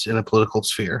operates in a political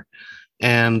sphere,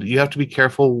 and you have to be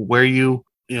careful where you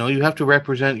have to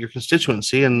represent your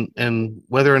constituency, and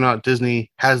whether or not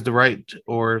Disney has the right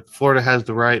or Florida has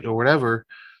the right or whatever.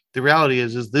 The reality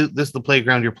is this is the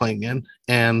playground you're playing in.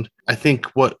 And I think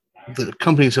what the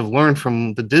companies have learned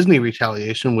from the Disney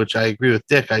retaliation, which I agree with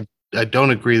Dick, I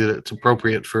don't agree that it's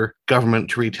appropriate for government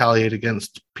to retaliate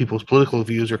against people's political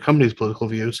views or companies' political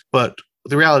views. But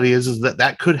the reality is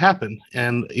that could happen.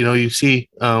 And, you see,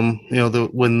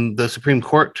 when the Supreme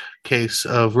Court case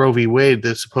of Roe v. Wade,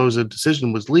 the supposed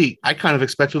decision was leaked, I kind of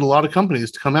expected a lot of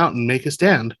companies to come out and make a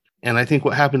stand. And I think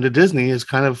what happened to Disney is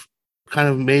kind of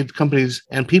made companies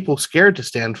and people scared to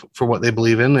stand for what they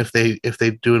believe in if they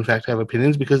do in fact have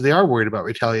opinions, because they are worried about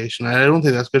retaliation. And I don't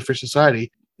think that's good for society,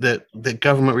 that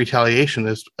government retaliation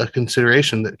is a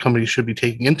consideration that companies should be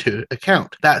taking into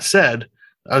account. That said,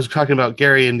 I was talking about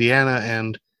Gary, Indiana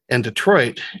and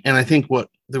Detroit, and I think what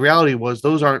the reality was,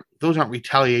 those aren't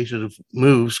retaliative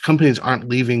moves. Companies aren't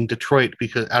leaving Detroit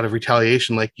because out of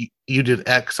retaliation, like you did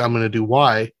X, I'm going to do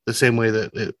Y, the same way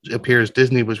that it appears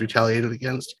Disney was retaliated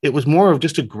against. It was more of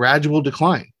just a gradual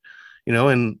decline. In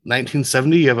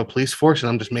 1970, you have a police force, and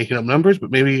I'm just making up numbers,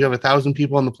 but maybe you have 1,000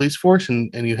 people on the police force,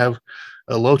 and you have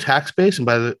a low tax base. And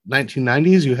by the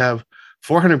 1990s, you have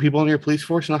 400 people in your police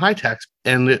force and a high tax.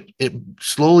 And it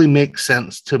slowly makes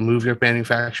sense to move your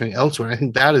manufacturing elsewhere. And I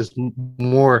think that is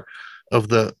more of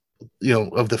the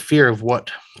fear of what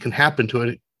can happen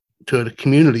to a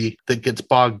community that gets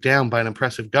bogged down by an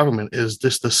oppressive government, is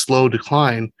just the slow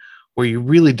decline where you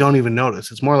really don't even notice.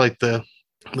 It's more like the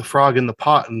frog in the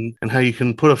pot, and how you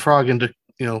can put a frog into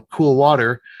cool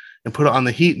water and put it on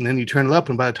the heat, and then you turn it up,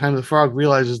 and by the time the frog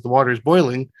realizes the water is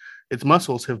boiling, its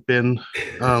muscles have been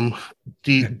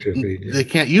they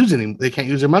can't use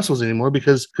their muscles anymore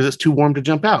because it's too warm to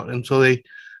jump out. And so you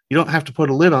don't have to put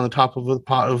a lid on the top of a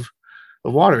pot of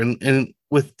water. And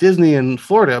with Disney and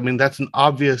Florida, I mean, that's an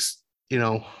obvious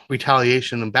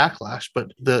retaliation and backlash,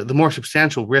 but the more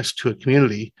substantial risk to a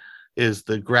community is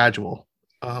the gradual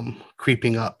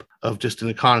creeping up of just an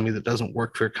economy that doesn't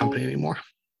work for a company anymore.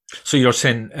 So you're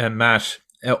saying, Matt,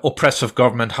 oppressive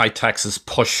government, high taxes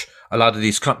push a lot of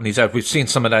these companies out. We've seen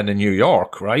some of that in New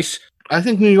York, right? I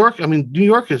think New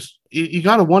York is, you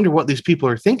got to wonder what these people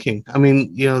are thinking. I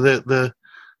mean,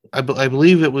 I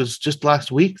believe it was just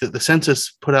last week that the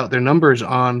census put out their numbers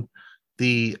on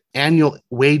the annual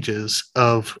wages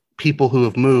of people who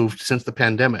have moved since the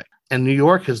pandemic. And New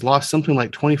York has lost something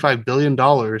like $25 billion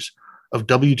of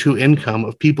W-2 income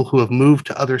of people who have moved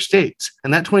to other states.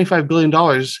 And that $25 billion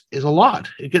is a lot.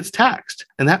 It gets taxed.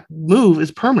 And that move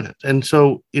is permanent. And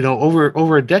so,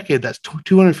 over a decade, that's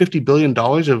 $250 billion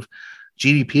of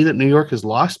GDP that New York has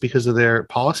lost because of their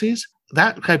policies.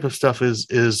 That type of stuff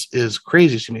is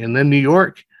crazy to me. And then New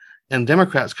York and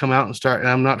Democrats come out and start, and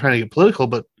I'm not trying to get political,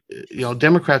 but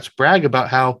Democrats brag about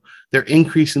how they're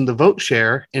increasing the vote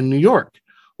share in New York.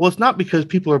 Well, it's not because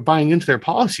people are buying into their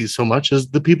policies so much as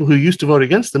the people who used to vote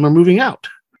against them are moving out.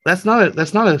 That's not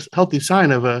a healthy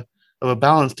sign of a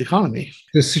balanced economy.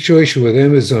 The situation with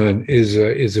Amazon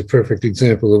is a perfect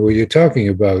example of what you're talking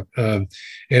about.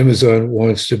 Amazon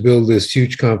wants to build this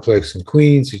huge complex in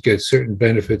Queens. It gets certain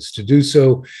benefits to do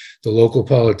so. The local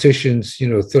politicians,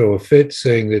 throw a fit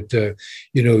saying that,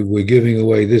 we're giving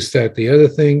away this, that, the other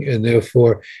thing. And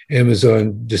therefore,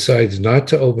 Amazon decides not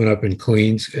to open up in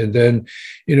Queens. And then,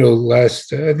 I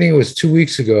think it was 2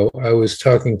 weeks ago, I was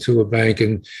talking to a bank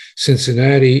in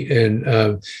Cincinnati,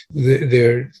 and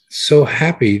they're so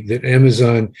happy that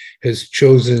Amazon has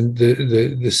chosen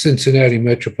the Cincinnati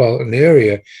metropolitan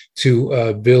area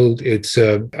to build its,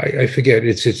 I forget,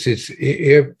 it's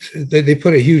air. They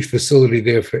put a huge facility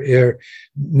there for air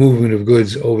movement of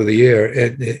goods over the air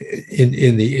and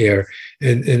in the air,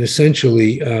 and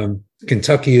essentially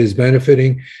Kentucky is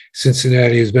benefiting,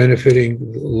 Cincinnati is benefiting,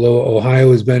 Lower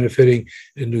Ohio is benefiting,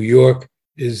 and New York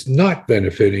is not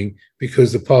benefiting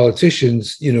because the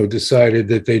politicians, decided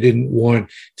that they didn't want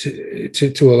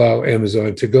to allow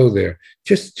Amazon to go there.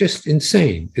 Just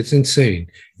insane. It's insane.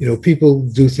 People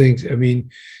do things. I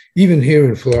mean, even here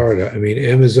in Florida,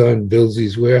 Amazon builds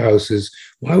these warehouses.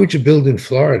 Why would you build in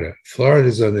Florida?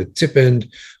 Florida's on the tip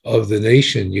end of the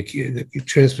nation. The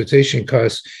transportation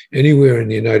costs anywhere in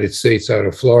the United States out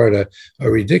of Florida are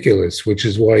ridiculous, which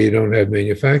is why you don't have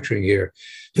manufacturing here.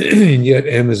 And yet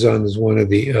Amazon is one of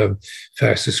the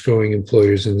fastest growing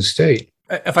employers in the state.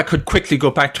 If I could quickly go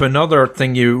back to another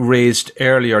thing you raised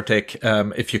earlier, Dick,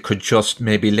 if you could just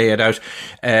maybe lay it out.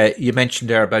 You mentioned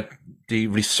there about the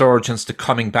resurgence, the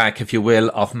coming back, if you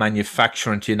will, of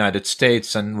manufacturing to the United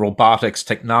States and robotics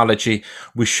technology.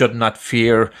 We should not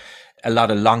fear a lot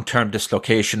of long-term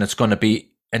dislocation. It's going to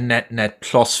be a net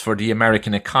plus for the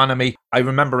American economy. I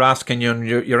remember asking you, and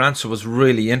your answer was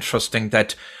really interesting,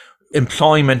 that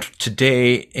employment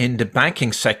today in the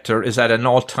banking sector is at an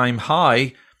all-time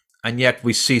high, and yet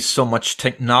we see so much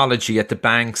technology at the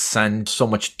banks and so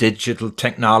much digital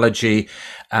technology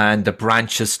and the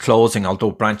branches closing,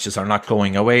 although branches are not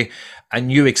going away.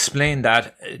 And you explained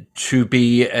that to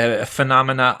be a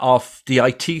phenomena of the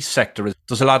IT sector.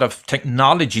 There's a lot of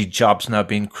technology jobs now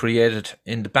being created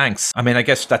in the banks. I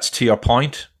guess that's to your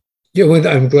point. Yeah, well,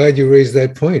 I'm glad you raised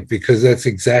that point, because that's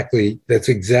exactly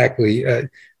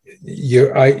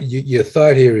your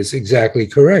thought here is exactly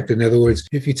correct. In other words,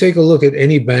 if you take a look at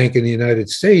any bank in the United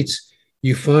States,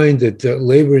 you find that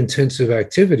labor-intensive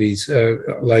activities,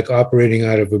 like operating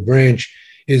out of a branch,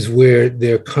 is where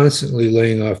they're constantly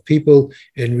laying off people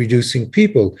and reducing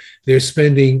people. They're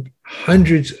spending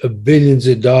hundreds of billions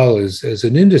of dollars as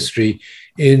an industry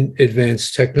in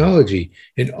advanced technology,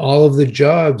 and all of the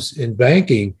jobs in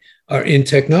banking are in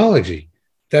technology.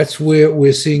 That's where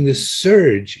we're seeing this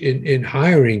surge in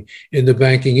hiring in the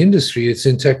banking industry. It's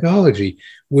in technology.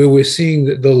 Where we're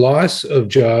seeing the loss of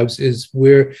jobs is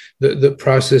where the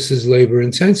process is labor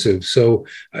intensive. So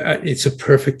it's a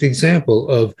perfect example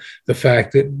of the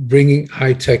fact that bringing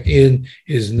high tech in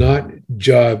is not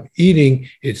job eating,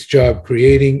 it's job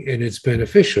creating, and it's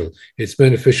beneficial. It's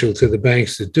beneficial to the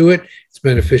banks that do it. It's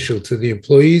beneficial to the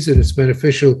employees, and it's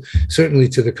beneficial certainly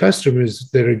to the customers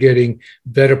that are getting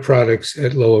better products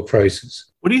at lower prices.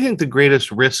 What do you think the greatest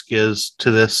risk is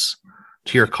to this,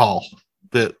 to your call,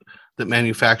 that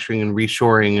manufacturing and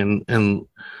reshoring and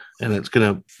it's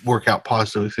going to work out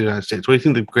positively for the United States? What do you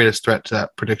think the greatest threat to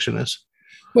that prediction is?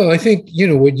 Well, I think,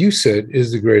 what you said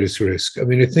is the greatest risk. I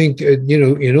think,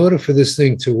 in order for this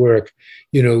thing to work,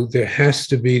 there has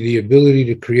to be the ability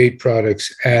to create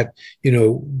products at,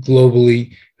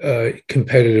 globally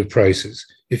competitive prices.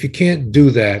 If you can't do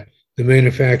that, the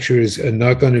manufacturers are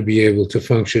not going to be able to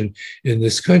function in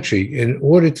this country. In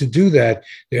order to do that,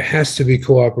 there has to be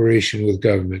cooperation with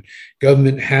government.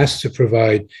 Government has to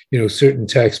provide, certain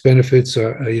tax benefits,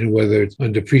 whether it's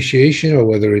on depreciation or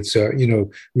whether it's,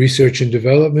 research and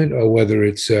development, or whether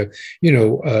it's,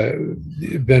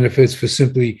 benefits for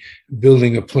simply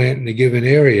building a plant in a given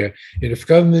area. And if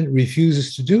government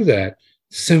refuses to do that,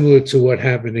 similar to what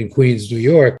happened in Queens, New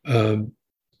York,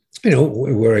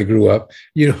 where I grew up,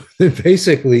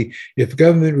 basically, if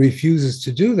government refuses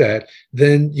to do that,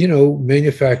 then,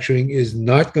 manufacturing is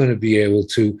not going to be able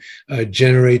to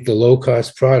generate the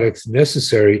low-cost products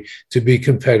necessary to be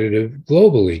competitive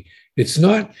globally. It's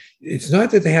not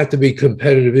that they have to be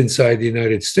competitive inside the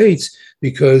United States,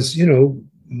 because,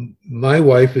 my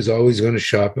wife is always going to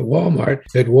shop at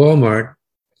Walmart,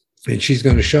 and she's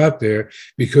going to shop there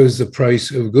because the price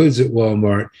of goods at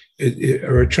Walmart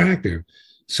are attractive.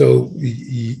 So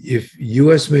if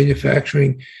U.S.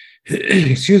 manufacturing,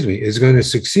 is going to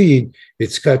succeed,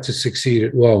 it's got to succeed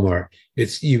at Walmart.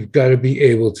 You've got to be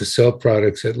able to sell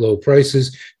products at low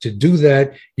prices. To do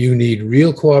that, you need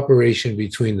real cooperation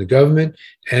between the government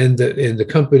and the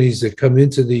companies that come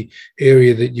into the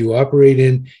area that you operate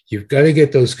in. You've got to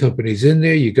get those companies in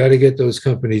there. You've got to get those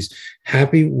companies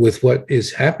happy with what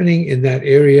is happening in that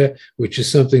area, which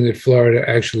is something that Florida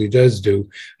actually does do.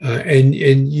 And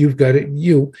you've got it.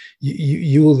 You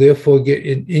will therefore get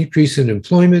an increase in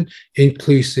employment,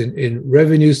 increase in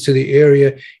revenues to the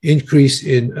area, increase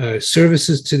in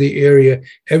services to the area.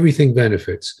 Everything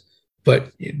benefits.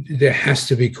 But there has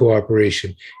to be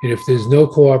cooperation. And if there's no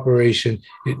cooperation,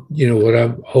 what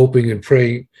I'm hoping and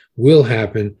praying will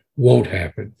happen won't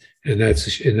happen. And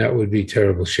that would be a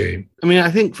terrible shame. I mean, I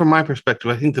think from my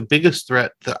perspective, I think the biggest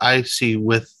threat that I see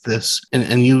with this, and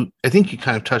I think you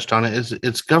kind of touched on it, is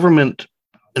it's government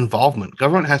involvement.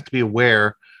 Government has to be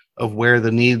aware of where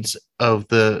the needs of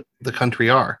the country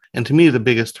are. And to me, the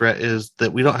biggest threat is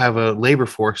that we don't have a labor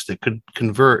force that could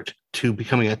convert to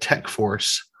becoming a tech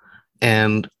force.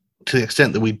 And to the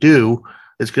extent that we do,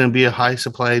 it's going to be a high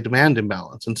supply demand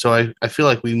imbalance. And so I feel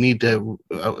like we need to,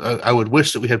 I would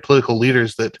wish that we had political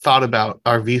leaders that thought about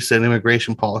our visa and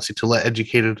immigration policy to let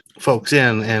educated folks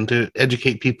in and to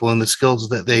educate people in the skills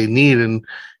that they need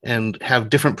and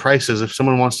have different prices. If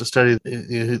someone wants to study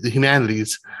the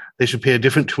humanities, they should pay a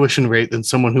different tuition rate than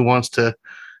someone who wants to,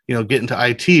 get into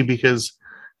IT, because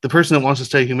the person that wants to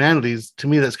study humanities, to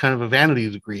me, that's kind of a vanity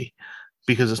degree,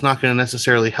 because it's not going to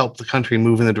necessarily help the country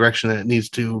move in the direction that it needs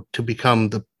to become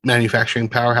the manufacturing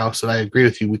powerhouse that I agree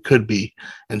with you we could be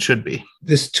and should be.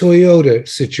 This Toyota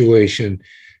situation,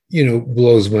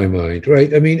 blows my mind,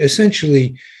 right? I mean,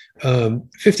 essentially,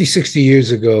 50, 60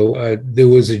 years ago, there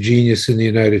was a genius in the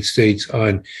United States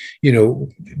on,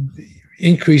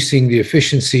 increasing the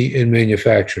efficiency in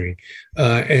manufacturing.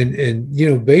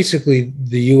 And basically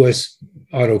the U.S.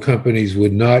 auto companies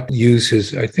would not use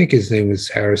I think his name was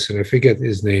Harrison, I forget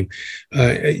his name.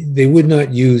 They would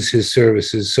not use his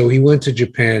services. So he went to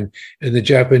Japan, and the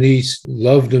Japanese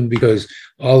loved him because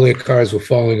all their cars were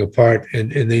falling apart,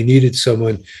 and they needed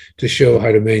someone to show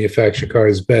how to manufacture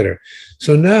cars better.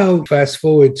 So now, fast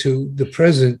forward to the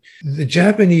present, the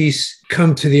Japanese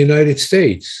come to the United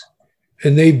States,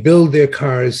 and they build their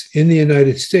cars in the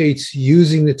United States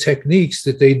using the techniques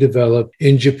that they developed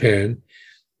in Japan.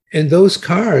 And those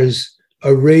cars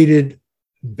are rated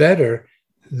better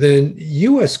than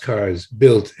U.S. cars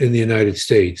built in the United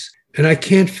States. And I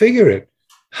can't figure it.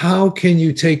 How can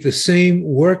you take the same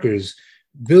workers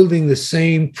building the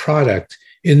same product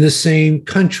in the same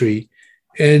country,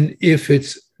 and if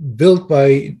it's built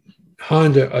by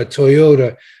Honda or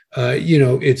Toyota,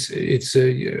 it's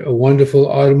a wonderful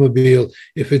automobile.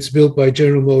 If it's built by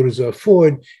General Motors or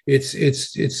Ford,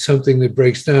 it's something that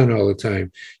breaks down all the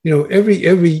time.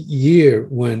 Every year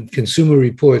when Consumer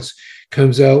Reports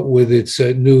comes out with its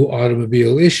new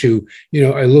automobile issue,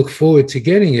 I look forward to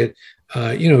getting it,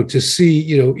 to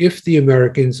see, if the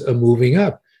Americans are moving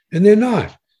up, and they're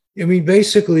not. I mean,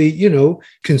 basically,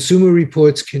 Consumer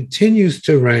Reports continues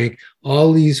to rank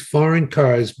all these foreign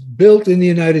cars built in the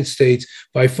United States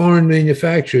by foreign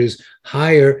manufacturers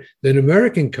higher than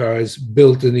American cars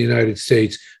built in the United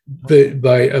States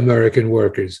by American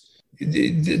workers.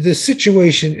 The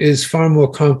situation is far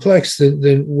more complex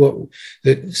than what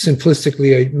that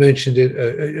simplistically I mentioned it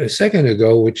a second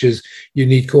ago, which is you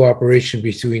need cooperation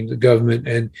between the government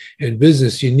and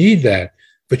business. You need that,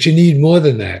 but you need more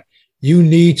than that. You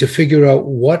need to figure out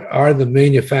what are the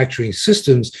manufacturing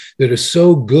systems that are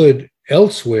so good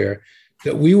elsewhere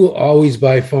that we will always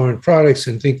buy foreign products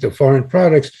and think the foreign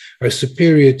products are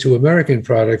superior to American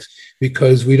products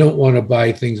because we don't want to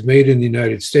buy things made in the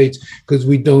United States because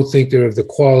we don't think they're of the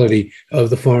quality of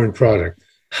the foreign product.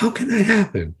 How can that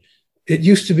happen? It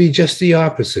used to be just the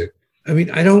opposite. I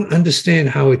mean, I don't understand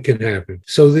how it can happen.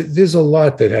 So there's a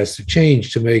lot that has to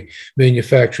change to make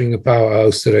manufacturing a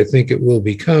powerhouse that I think it will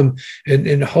become,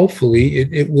 and hopefully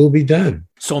it will be done.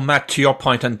 So, Matt, to your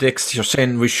point on DICK's, you're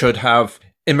saying we should have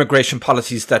immigration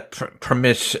policies that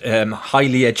permit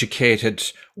highly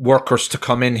educated workers to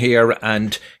come in here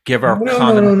and give our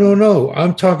economy. No.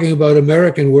 I'm talking about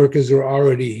American workers who are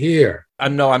already here.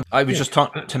 I was just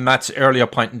talking to Matt's earlier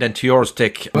point and then to yours,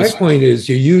 Dick. My point is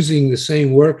you're using the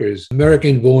same workers,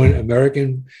 American-born,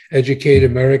 American-educated,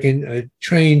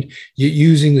 American-trained. You're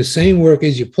using the same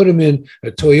workers. You put them in a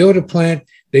Toyota plant.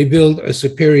 They build a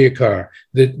superior car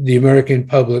that the American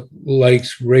public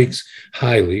rates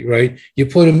highly, right? You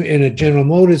put them in a General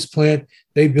Motors plant,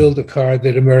 they build a car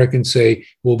that Americans say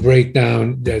will break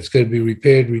down, that's going to be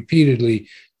repaired repeatedly.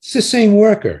 It's the same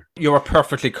worker. You are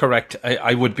perfectly correct.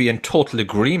 I would be in total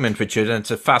agreement with you. And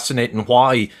it's fascinating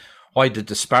why the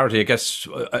disparity. I guess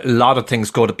a lot of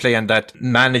things go to play in that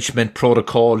management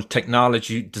protocol,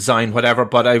 technology, design, whatever.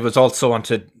 But I was also on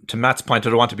to Matt's point,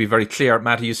 I want to be very clear.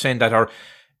 Matt, are you saying that our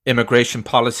immigration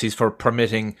policies for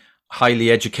permitting highly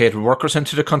educated workers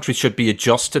into the country should be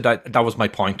adjusted? That was my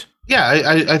point.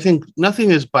 Yeah, I think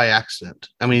nothing is by accident.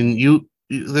 I mean,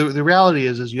 the reality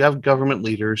is you have government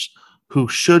leaders who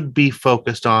should be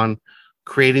focused on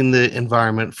creating the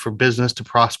environment for business to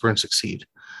prosper and succeed.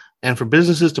 And for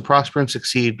businesses to prosper and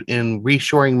succeed in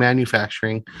reshoring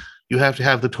manufacturing, you have to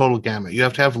have the total gamut. You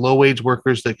have to have low-wage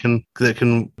workers that can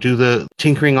do the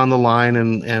tinkering on the line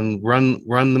and run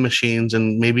the machines,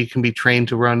 and maybe can be trained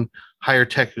to run higher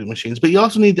tech machines. But you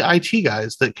also need the IT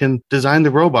guys that can design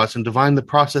the robots and design the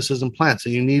processes and plants.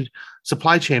 And you need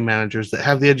supply chain managers that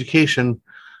have the education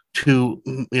to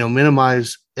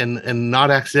minimize and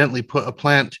not accidentally put a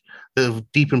plant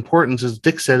of deep importance, as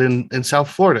Dick said, in South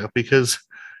Florida, because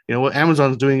what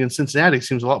Amazon's doing in Cincinnati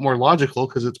seems a lot more logical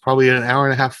because it's probably an hour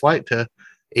and a half flight to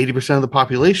 80% of the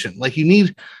population. Like you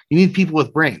need people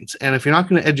with brains. And if you're not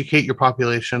going to educate your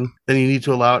population, then you need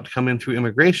to allow it to come in through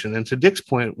immigration. And to Dick's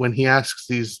point, when he asks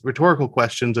these rhetorical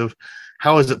questions of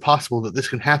how is it possible that this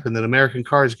can happen, that American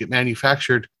cars get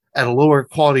manufactured at a lower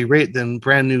quality rate than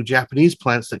brand new Japanese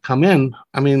plants that come in,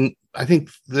 I mean, I think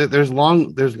there's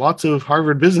lots of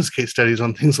Harvard business case studies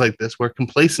on things like this, where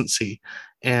complacency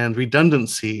and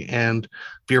redundancy and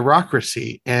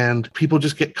bureaucracy and people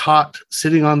just get caught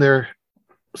sitting on their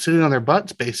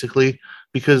butts, basically,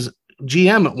 because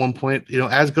GM at one point,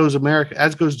 as goes America,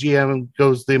 as goes GM and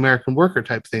goes the American worker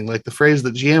type thing. Like the phrase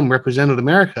that GM represented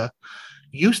America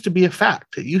used to be a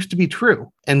fact. It used to be true.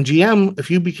 And GM,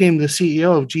 if you became the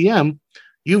CEO of GM,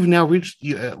 you've now reached,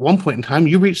 at one point in time,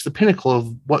 you reached the pinnacle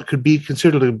of what could be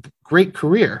considered a great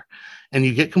career. And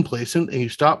you get complacent and you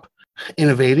stop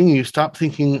innovating and you stop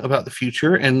thinking about the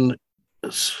future. And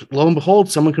lo and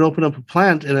behold, someone can open up a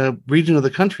plant in a region of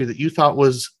the country that you thought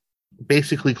was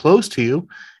basically close to you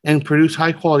and produce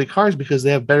high quality cars because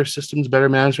they have better systems, better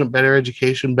management, better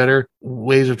education, better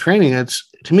ways of training.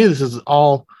 To me, this is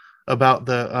all about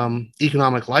the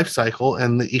economic life cycle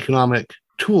and the economic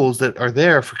tools that are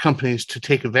there for companies to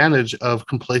take advantage of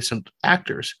complacent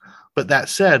actors. But that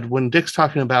said, when Dick's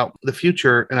talking about the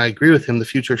future, and I agree with him, the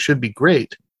future should be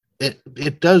great,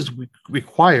 it does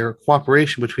require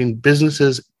cooperation between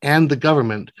businesses and the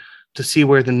government to see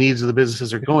where the needs of the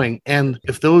businesses are going. And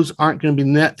if those aren't going to be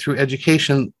met through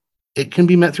education, it can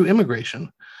be met through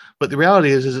immigration. But the reality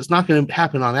is it's not going to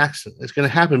happen on accident. It's going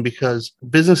to happen because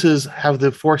businesses have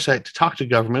the foresight to talk to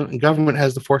government, and government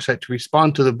has the foresight to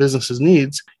respond to the business's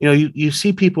needs. You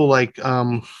see people like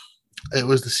it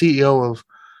was the CEO of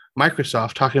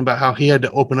Microsoft talking about how he had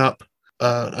to open up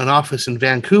an office in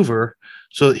Vancouver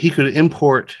so that he could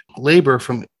import labor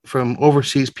from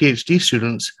overseas PhD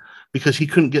students because he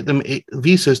couldn't get them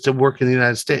visas to work in the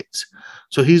United States.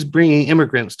 So he's bringing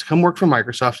immigrants to come work for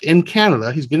Microsoft in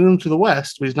Canada. He's getting them to the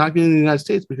West, but he's not getting them to the United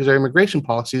States because our immigration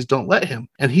policies don't let him.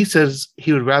 And he says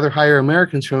he would rather hire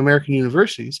Americans from American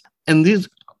universities. And these,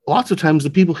 lots of times, the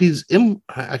people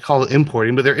I call it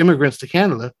importing, but they're immigrants to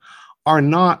Canada, are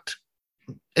not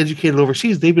educated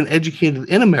overseas. They've been educated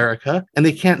in America and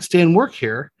they can't stay and work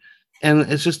here. And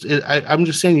it's just, I'm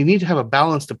just saying you need to have a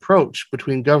balanced approach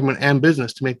between government and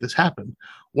business to make this happen.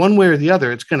 One way or the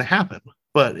other, it's going to happen,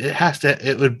 but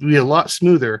it would be a lot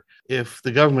smoother if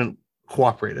the government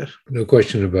cooperated. No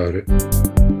question about it.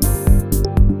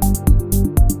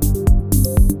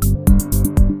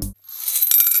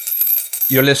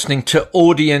 You're listening to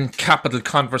Odeon Capital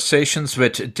Conversations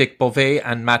with Dick Bove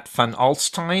and Matt van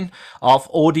Alstyne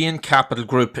of Odeon Capital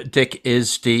Group. Dick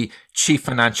is the Chief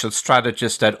Financial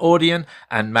Strategist at Odeon,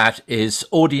 and Matt is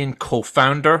Odeon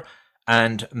co-founder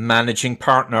and managing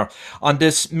partner. On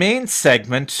this main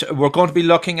segment, we're going to be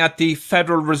looking at the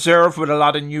Federal Reserve with a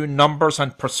lot of new numbers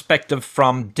and perspective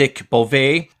from Dick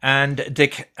Bove. And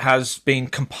Dick has been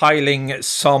compiling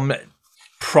some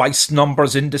price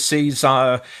numbers, indices,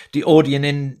 the Odeon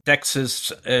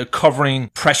indexes covering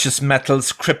precious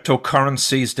metals,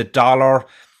 cryptocurrencies, the dollar,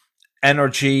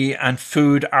 energy and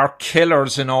food are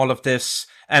killers in all of this.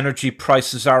 Energy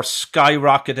prices are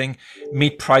skyrocketing,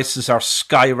 meat prices are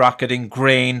skyrocketing,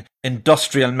 grain,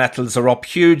 industrial metals are up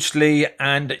hugely,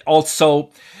 and also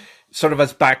sort of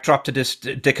as backdrop to this,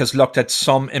 Dick has looked at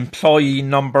some employee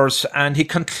numbers, and he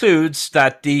concludes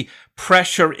that the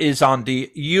pressure is on the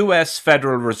US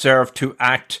Federal Reserve to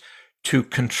act to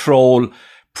control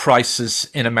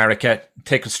prices in America.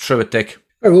 Take us through it, Dick.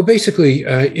 All right, well, basically,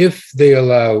 if they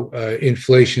allow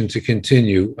inflation to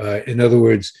continue, in other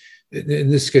words,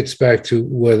 and this gets back to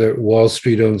whether Wall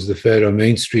Street owns the Fed or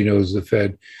Main Street owns the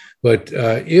Fed, but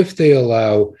if they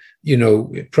allow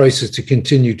prices to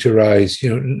continue to rise,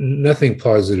 nothing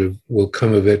positive will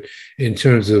come of it in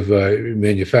terms of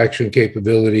manufacturing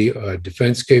capability,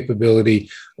 defense capability,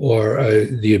 or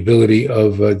the ability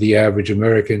of the average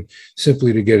American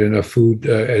simply to get enough food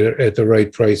at the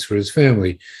right price for his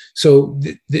family. So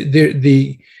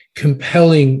the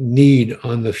compelling need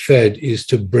on the Fed is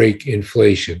to break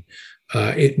inflation.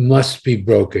 It must be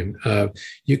broken.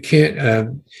 You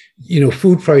can't,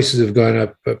 food prices have gone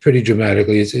up pretty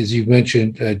dramatically. As you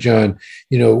mentioned, John,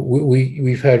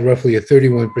 we've had roughly a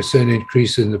 31%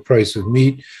 increase in the price of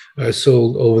meat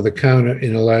sold over the counter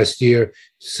in the last year.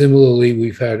 Similarly,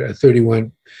 we've had a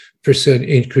 31%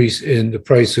 increase in the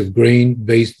price of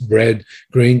grain-based bread,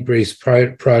 grain-based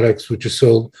products, which are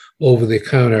sold over the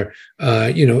counter,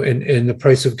 and the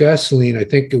price of gasoline. I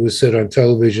think it was said on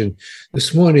television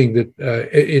this morning that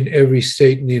in every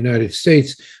state in the United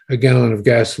States, a gallon of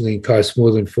gasoline costs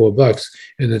more than $4,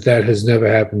 and that has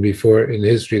never happened before in the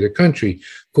history of the country.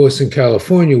 Of course, in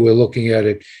California, we're looking at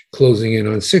it closing in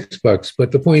on $6.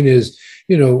 But the point is,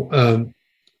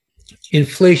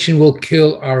 inflation will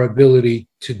kill our ability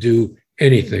to do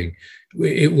anything.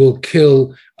 It will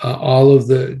kill all of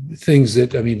the things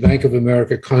that, Bank of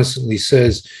America constantly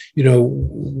says,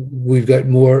 we've got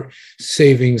more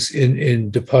savings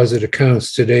in deposit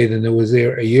accounts today than there was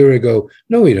there a year ago.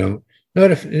 No, we don't.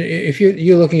 Not if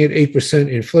you're looking at 8%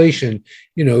 inflation,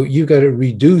 you've got to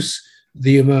reduce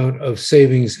the amount of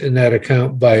savings in that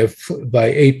account by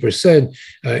 8%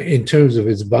 in terms of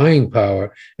its buying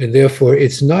power, and therefore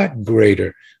it's not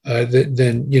greater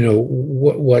than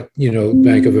what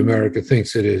Bank of America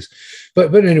thinks it is.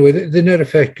 But anyway, the net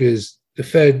effect is the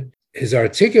Fed has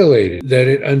articulated that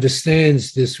it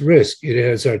understands this risk. It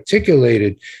has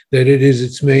articulated that it is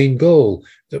its main goal.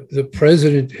 The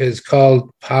president has called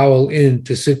Powell in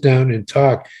to sit down and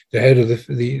talk, the head of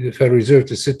the Federal Reserve,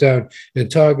 to sit down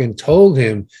and talk, and told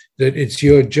him that it's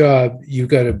your job. You've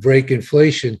got to break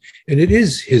inflation. And it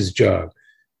is his job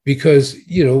because,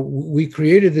 we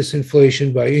created this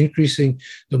inflation by increasing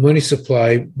the money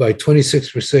supply by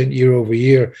 26% year over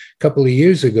year a couple of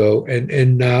years ago.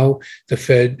 And now the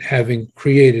Fed, having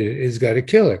created it, has got to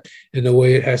kill it. And the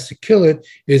way it has to kill it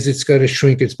is it's got to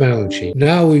shrink its balance sheet.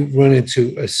 Now we've run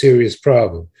into a serious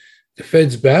problem. The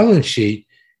Fed's balance sheet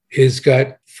has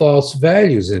got false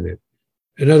values in it.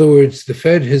 In other words, the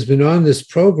Fed has been on this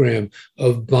program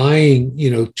of buying,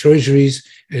 treasuries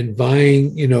and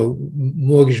buying,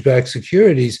 mortgage-backed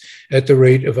securities at the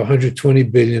rate of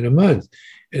 $120 billion a month.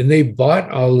 And they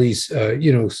bought all these,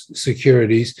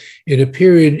 securities in a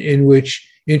period in which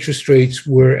interest rates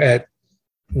were at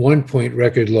one point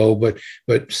record low, but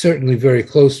certainly very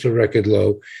close to record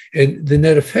low. And the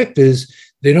net effect is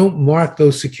they don't mark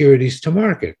those securities to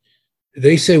market.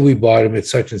 They say we bought them at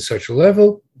such and such a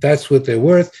level. That's what they're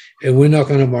worth, and we're not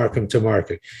going to mark them to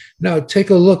market. Now, take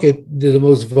a look at the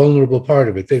most vulnerable part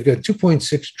of it. They've got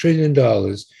 $2.6 trillion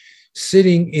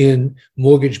sitting in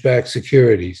mortgage-backed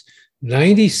securities.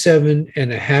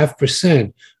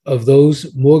 97.5% of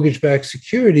those mortgage-backed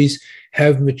securities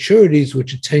have maturities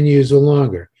which are 10 years or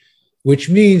longer, which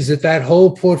means that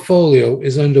whole portfolio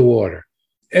is underwater.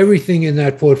 Everything in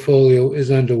that portfolio is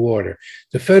underwater.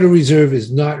 The Federal Reserve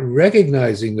is not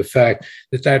recognizing the fact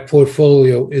that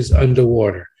portfolio is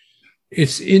underwater.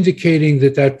 It's indicating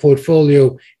that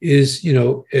portfolio is,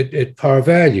 at par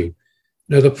value.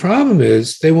 Now, the problem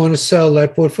is they want to sell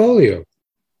that portfolio.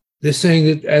 They're saying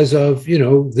that as of,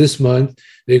 this month,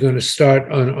 they're going to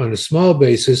start on a small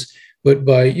basis but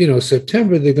by,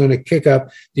 September, they're going to kick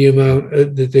up the amount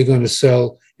that they're going to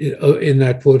sell in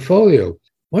that portfolio.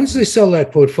 Once they sell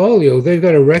that portfolio, they've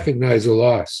got to recognize a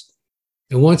loss.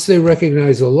 And once they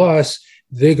recognize a loss,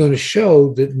 they're going to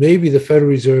show that maybe the Federal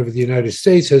Reserve of the United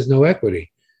States has no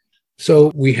equity.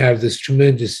 So we have this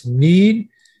tremendous need.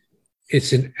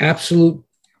 It's an absolute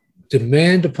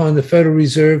demand upon the Federal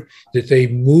Reserve that they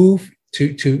move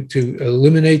to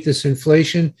eliminate this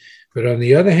inflation. But on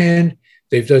the other hand,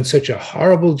 they've done such a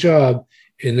horrible job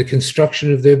in the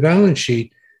construction of their balance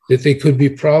sheet that there could be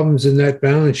problems in that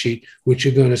balance sheet, which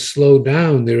are going to slow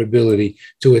down their ability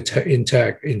to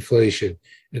attack inflation.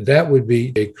 And that would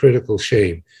be a critical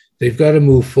shame. They've got to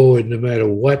move forward no matter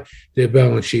what their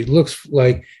balance sheet looks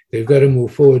like. They've got to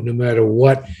move forward no matter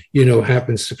what,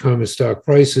 happens to common stock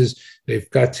prices. They've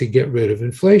got to get rid of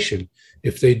inflation.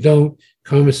 If they don't,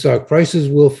 common stock prices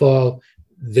will fall.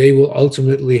 They will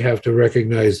ultimately have to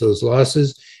recognize those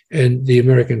losses, and the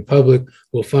American public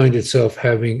will find itself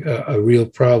having a real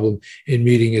problem in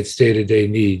meeting its day-to-day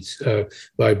needs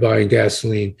by buying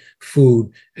gasoline,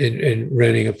 food, and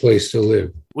renting a place to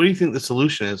live. What do you think the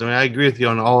solution is? I mean, I agree with you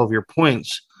on all of your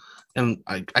points. And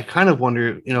I kind of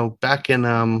wonder, back in,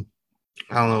 I don't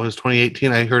know, it was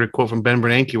 2018, I heard a quote from Ben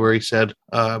Bernanke where he said,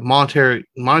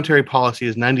 monetary policy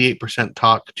is 98%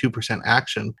 talk, 2%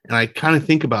 action. And I kind of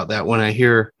think about that when I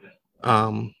hear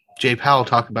Jay Powell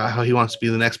talk about how he wants to be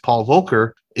the next Paul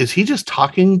Volcker. Is he just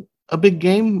talking a big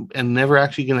game and never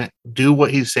actually going to do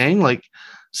what he's saying? Like,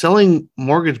 selling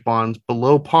mortgage bonds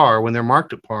below par when they're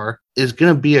marked at par is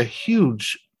going to be a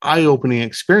huge eye-opening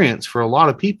experience for a lot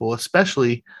of people,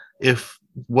 especially if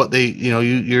what they,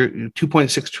 you're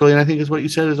 2.6 trillion, I think is what you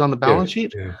said, is on the balance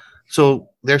sheet. Yeah. So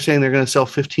they're saying they're going to sell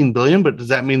 15 billion, but does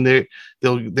that mean they're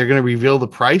going to reveal the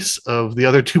price of the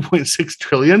other 2.6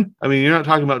 trillion? I mean, you're not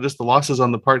talking about just the losses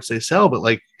on the parts they sell, but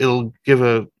like it'll give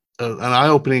an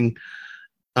eye-opening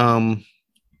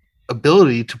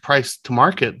ability to price to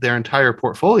market their entire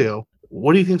portfolio.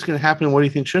 What do you think is going to happen? And what do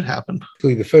you think should happen?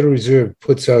 The Federal Reserve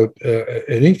puts out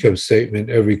an income statement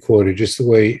every quarter, just the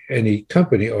way any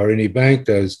company or any bank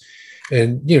does.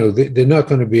 And, they're not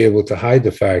going to be able to hide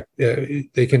the fact.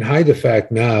 They can hide the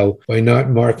fact now by not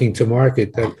marking to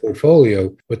market that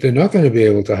portfolio, but they're not going to be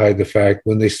able to hide the fact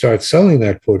when they start selling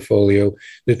that portfolio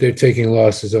that they're taking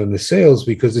losses on the sales,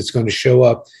 because it's going to show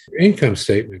up income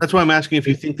statement. That's why I'm asking if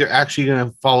you think they're actually going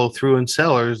to follow through and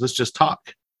sell, or is this just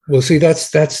talk? Well, see,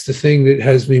 that's the thing that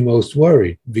has me most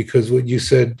worried, because what you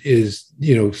said is,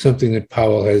 something that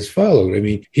Powell has followed. I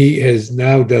mean, he has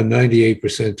now done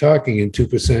 98% talking and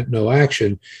 2% no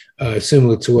action,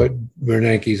 similar to what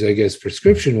Bernanke's, I guess,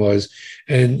 prescription was.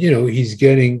 And, he's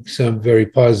getting some very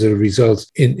positive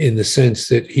results in the sense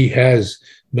that he has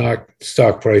knocked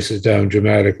stock prices down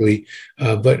dramatically,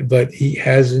 but he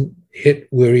hasn't hit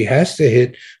where he has to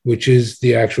hit, which is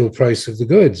the actual price of the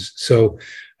goods. So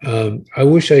I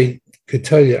wish I could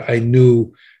tell you I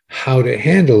knew how to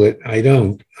handle it. I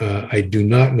don't. I do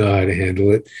not know how to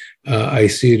handle it. I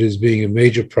see it as being a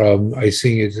major problem. I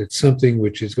see it as something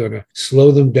which is going to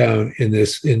slow them down in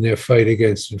their fight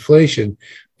against inflation.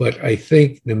 But I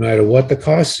think no matter what the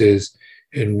cost is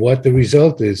and what the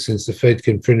result is, since the Fed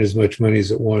can print as much money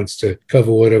as it wants to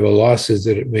cover whatever losses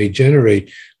that it may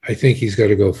generate, I think he's got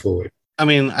to go forward. I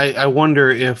mean, I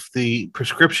wonder if the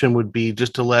prescription would be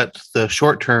just to let the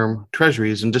short-term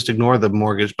treasuries and just ignore the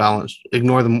mortgage balance,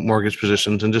 ignore the mortgage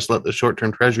positions, and just let the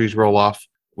short-term treasuries roll off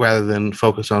rather than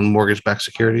focus on mortgage-backed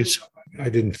securities. I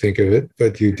didn't think of it,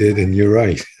 but you did, and you're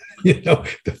right.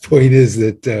 The point is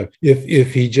that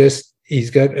if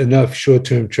he's got enough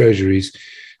short-term treasuries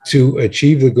to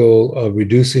achieve the goal of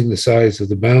reducing the size of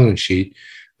the balance sheet,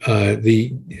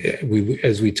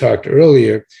 as we talked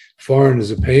earlier,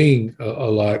 foreigners are paying a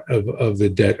lot of the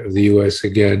debt of the U.S.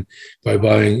 again by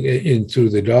buying in through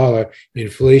the dollar.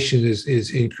 Inflation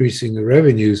is increasing the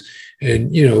revenues.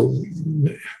 And,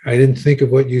 I didn't think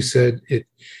of what you said.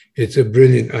 It's a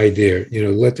brilliant idea.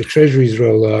 Let the treasuries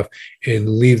roll off and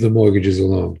leave the mortgages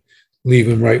alone. Leave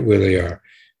them right where they are,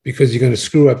 because you're going to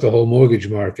screw up the whole mortgage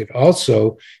market.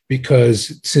 Also,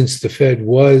 because since the Fed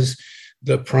was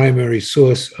the primary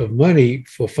source of money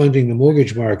for funding the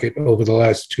mortgage market over the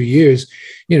last 2 years,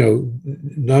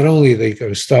 not only are they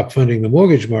going to stop funding the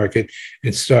mortgage market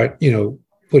and start,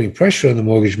 putting pressure on the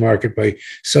mortgage market by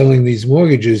selling these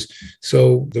mortgages.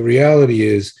 So the reality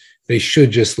is they should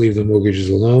just leave the mortgages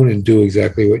alone and do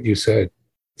exactly what you said.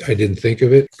 I didn't think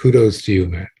of it. Kudos to you,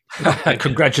 Matt.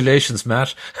 Congratulations,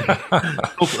 Matt.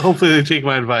 Hopefully they take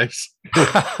my advice.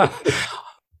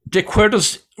 Dick, where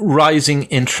does rising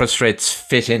interest rates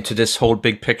fit into this whole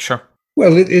big picture?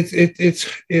 Well,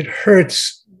 it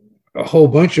hurts a whole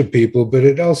bunch of people, but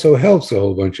it also helps a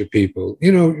whole bunch of people.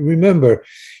 Remember,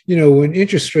 when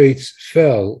interest rates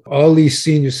fell, all these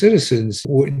senior citizens,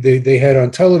 they had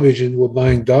on television were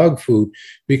buying dog food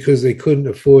because they couldn't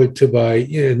afford to buy,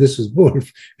 and this was born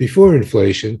before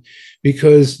inflation,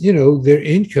 because, their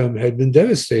income had been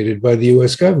devastated by the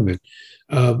U.S. government,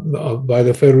 by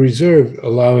the Federal Reserve,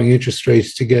 allowing interest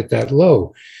rates to get that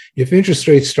low. If interest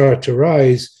rates start to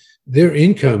rise, their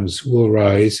incomes will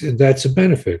rise, and that's a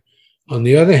benefit. On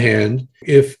the other hand,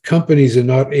 if companies are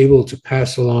not able to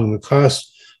pass along the cost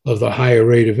of the higher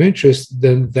rate of interest,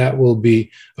 then that will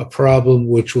be a problem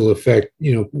which will affect,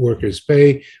 workers'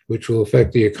 pay, which will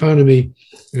affect the economy.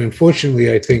 And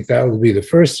unfortunately, I think that will be the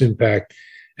first impact.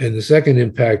 And the second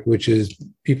impact, which is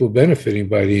people benefiting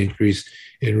by the increase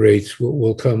in rates,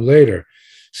 will come later.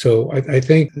 So I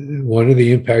think one of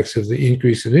the impacts of the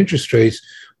increase in interest rates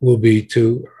will be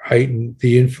to heighten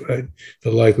the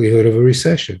likelihood of a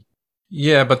recession.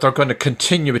 Yeah, but they're going to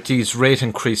continue with these rate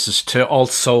increases to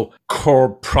also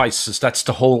curb prices. That's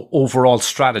the whole overall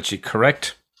strategy,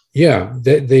 correct? Yeah,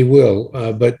 they will.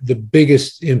 But the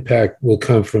biggest impact will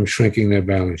come from shrinking their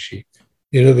balance sheet.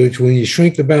 In other words, when you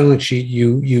shrink the balance sheet,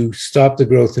 you stop the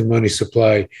growth in money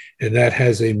supply, and that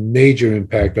has a major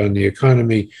impact on the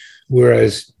economy.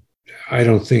 Whereas I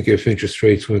don't think if interest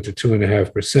rates went to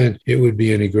 2.5%, it would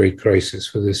be any great crisis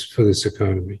for this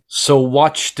economy. So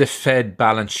watch the Fed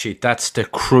balance sheet. That's the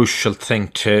crucial thing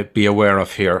to be aware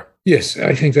of here. Yes,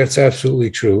 I think that's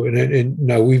absolutely true. And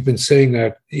now we've been saying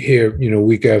that here,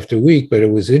 week after week, but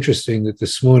it was interesting that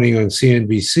this morning on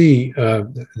CNBC,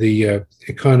 the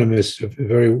economist, a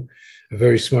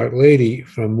very smart lady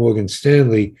from Morgan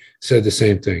Stanley, said the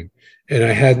same thing. And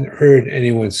I hadn't heard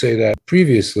anyone say that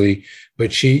previously,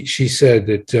 but she said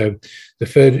that the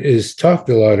Fed has talked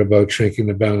a lot about shrinking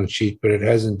the balance sheet, but it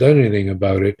hasn't done anything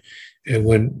about it. And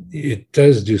when it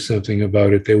does do something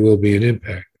about it, there will be an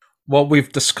impact. Well,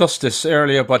 we've discussed this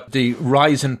earlier, but the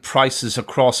rise in prices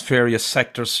across various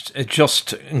sectors is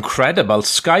just incredible,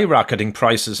 skyrocketing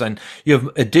prices. And you have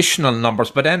additional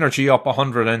numbers, but energy up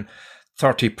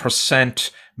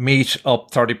 130%, meat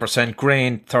up 30%,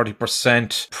 grain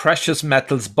 30%, precious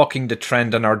metals bucking the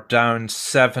trend and are down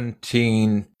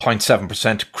 17.7%,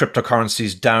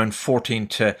 cryptocurrencies down 14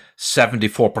 to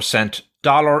 74%.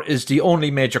 Dollar is the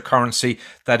only major currency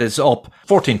that is up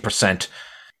 14%.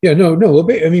 Yeah, no.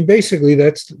 I mean, basically,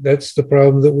 that's the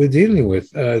problem that we're dealing with.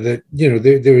 That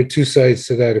there are two sides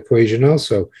to that equation.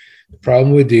 Also, the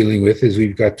problem we're dealing with is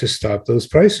we've got to stop those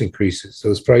price increases.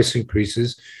 Those price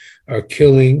increases are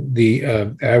killing the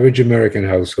average American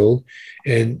household.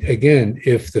 And again,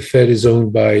 if the Fed is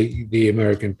owned by the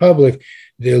American public,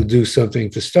 they'll do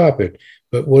something to stop it.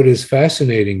 But what is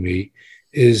fascinating me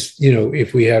is,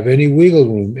 if we have any wiggle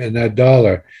room in that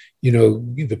dollar,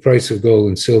 the price of gold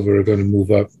and silver are going to move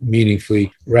up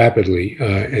meaningfully, rapidly.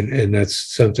 And that's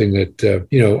something that,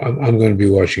 I'm going to be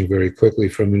watching very quickly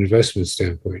from an investment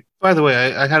standpoint. By the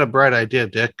way, I had a bright idea,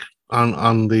 Dick,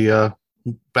 on the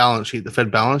balance sheet, the Fed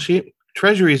balance sheet.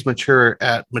 Treasuries mature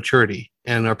at maturity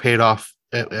and are paid off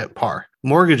at par.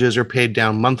 Mortgages are paid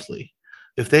down monthly.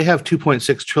 If they have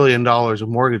 $2.6 trillion of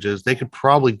mortgages, they could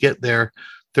probably get their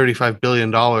 $35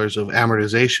 billion of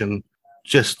amortization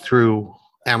just through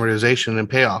amortization and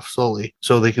payoff slowly,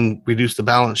 so they can reduce the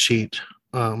balance sheet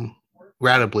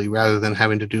ratably rather than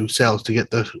having to do sales to get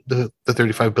the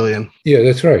 35 billion. Yeah,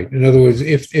 that's right. In other words,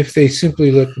 if they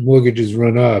simply let the mortgages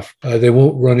run off, they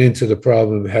won't run into the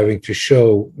problem of having to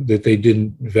show that they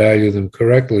didn't value them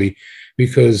correctly,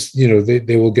 because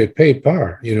they will get paid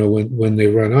par when they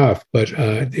run off. But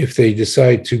if they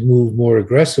decide to move more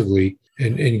aggressively,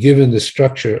 and given the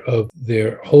structure of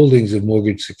their holdings of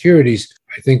mortgage securities,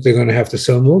 I think they're going to have to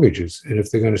sell mortgages. And if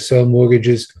they're going to sell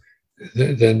mortgages,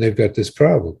 then they've got this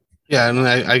problem. Yeah, and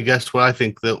I guess what I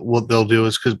think that what they'll do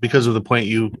is because of the point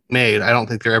you made, I don't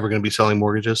think they're ever going to be selling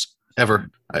mortgages, ever.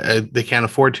 They can't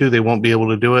afford to. They won't be able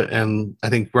to do it. And I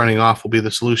think running off will be the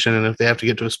solution. And if they have to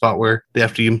get to a spot where they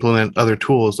have to implement other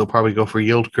tools, they'll probably go for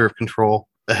yield curve control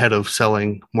ahead of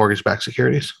selling mortgage-backed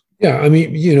securities. Yeah, I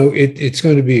mean, it's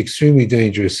going to be extremely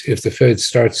dangerous if the Fed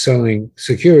starts selling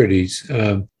securities,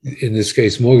 in this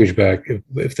case, mortgage-backed.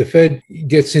 If the Fed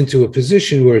gets into a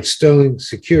position where it's selling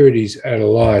securities at a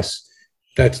loss,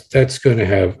 that's going to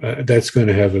have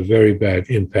a very bad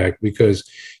impact, because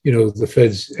the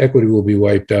Fed's equity will be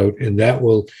wiped out, and that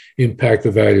will impact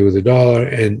the value of the dollar,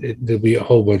 and there'll be a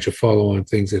whole bunch of follow-on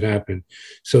things that happen.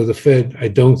 So the Fed, I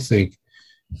don't think,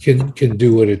 can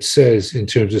do what it says in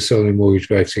terms of selling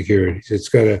mortgage-backed securities. It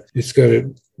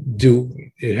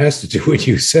has to do what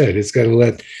you said. It's got to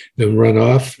let them run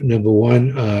off, number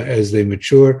one, as they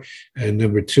mature, and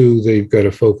number two, they've got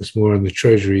to focus more on the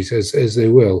treasuries, as they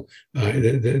will,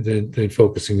 than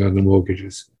focusing on the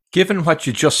mortgages. Given what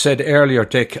you just said earlier,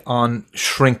 Dick, on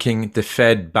shrinking the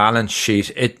Fed balance sheet,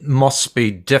 it must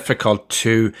be difficult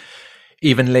to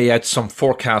even lay out some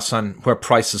forecasts on where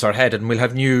prices are headed. And we'll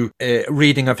have new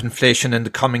reading of inflation in the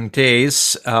coming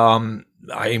days.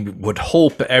 I would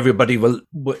hope everybody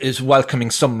is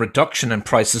welcoming some reduction in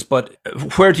prices. But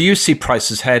where do you see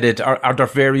prices headed? Are there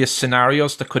various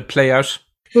scenarios that could play out?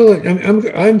 Well,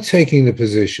 I'm taking the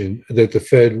position that the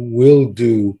Fed will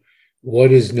do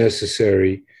what is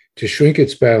necessary to shrink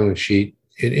its balance sheet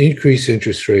and increase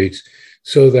interest rates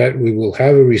so that we will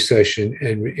have a recession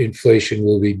and inflation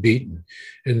will be beaten.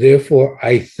 And therefore,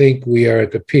 I think we are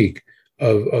at the peak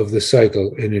of the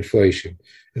cycle in inflation.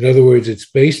 In other words, it's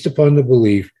based upon the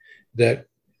belief that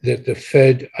the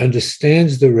Fed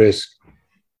understands the risk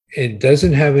and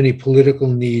doesn't have any political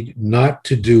need not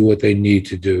to do what they need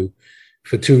to do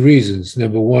for two reasons.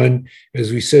 Number one,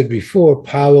 as we said before,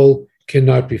 Powell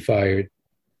cannot be fired.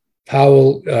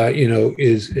 Powell,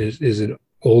 is an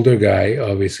older guy.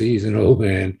 Obviously, he's an old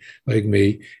man like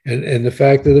me, and the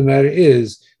fact of the matter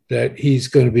is that he's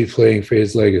going to be playing for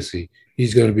his legacy.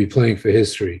 He's going to be playing for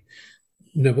history.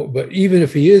 No, but even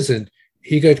if he isn't,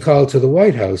 he got called to the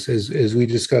White House, as we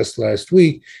discussed last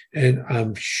week, and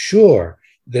I'm sure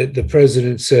that the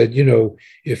president said,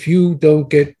 if you don't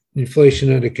get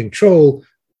inflation under control,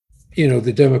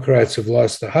 the Democrats have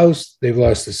lost the House, they've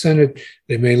lost the Senate,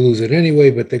 they may lose it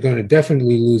anyway, but they're going to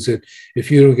definitely lose it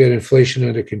if you don't get inflation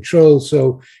under control.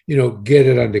 So, get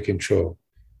it under control,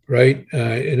 right?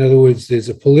 In other words, there's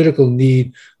a political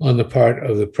need on the part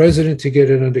of the president to get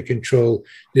it under control.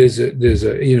 There's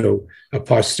a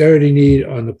posterity need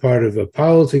on the part of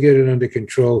Powell to get it under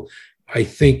control. I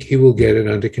think he will get it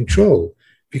under control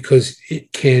because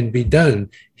it can be done.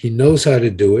 He knows how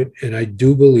to do it, and I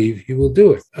do believe he will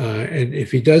do it. And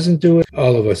if he doesn't do it,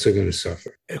 all of us are going to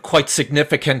suffer. Quite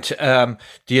significant,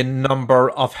 the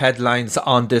number of headlines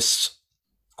on this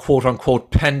quote-unquote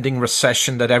pending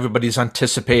recession that everybody's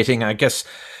anticipating. I guess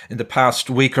in the past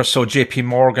week or so, JP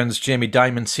Morgan's Jamie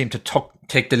Dimon seemed to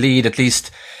take the lead, at least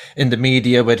in the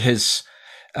media, with his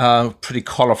pretty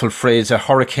colorful phrase, a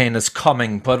hurricane is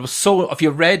coming. But it was so, if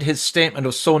you read his statement, it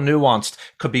was so nuanced.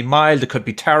 It could be mild, it could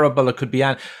be terrible, it could be,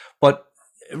 but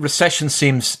recession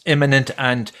seems imminent.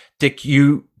 And Dick,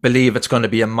 you believe it's going to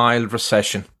be a mild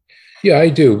recession? Yeah, I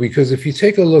do, because if you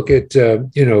take a look at,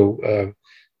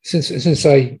 since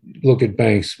I look at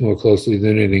banks more closely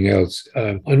than anything else,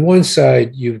 on one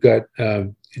side, you've got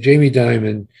Jamie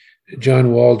Dimon,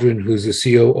 John Waldron, who's the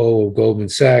COO of Goldman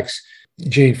Sachs,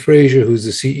 Jane Fraser, who's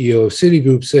the CEO of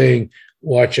Citigroup, saying,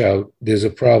 watch out, there's a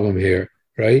problem here,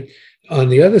 right? On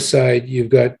the other side, you've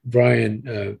got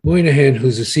Brian Moynihan,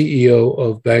 who's the CEO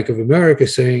of Bank of America,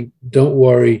 saying, don't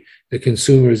worry, the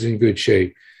consumer is in good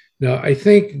shape. Now, I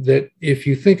think that if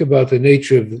you think about the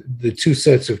nature of the two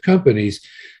sets of companies,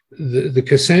 the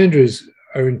Cassandras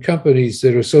are in companies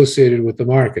that are associated with the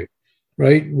market,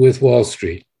 right, with Wall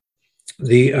Street.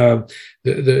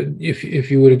 If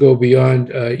you were to go beyond,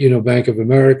 Bank of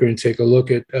America and take a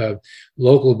look at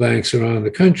local banks around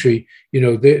the country,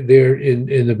 they're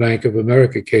in the Bank of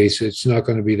America case. It's not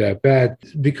going to be that bad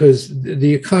because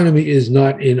the economy is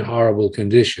not in horrible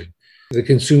condition. The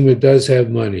consumer does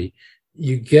have money.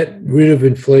 You get rid of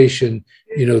inflation.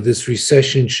 This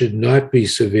recession should not be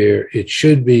severe. It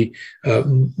should be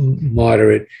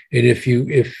moderate. And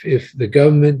if the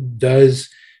government does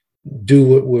do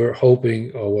what we're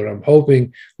hoping, or what I'm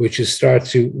hoping, which is start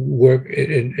to work,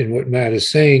 and what Matt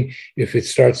is saying, if it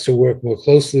starts to work more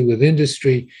closely with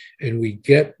industry and we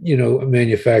get,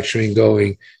 manufacturing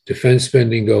going, defense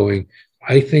spending going,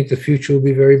 I think the future will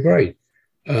be very bright.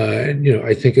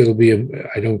 I think it'll be,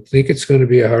 I don't think it's going to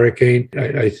be a hurricane.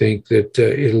 I think that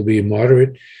it'll be a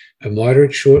moderate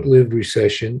short-lived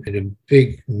recession and a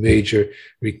big major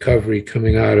recovery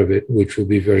coming out of it, which will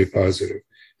be very positive.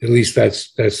 At least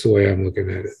that's the way I'm looking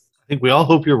at it. I think we all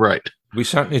hope you're right. We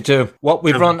certainly do. Well,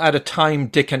 we've run out of time,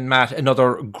 Dick and Matt.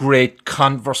 Another great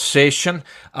conversation.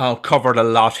 Covered a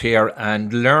lot here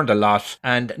and learned a lot.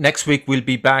 And next week we'll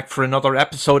be back for another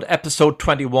episode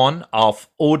 21 of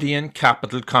Odeon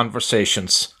Capital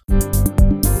Conversations.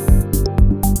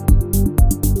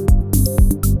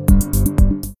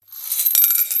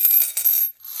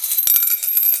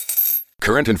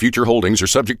 Current and future holdings are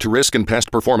subject to risk, and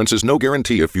past performance is no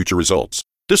guarantee of future results.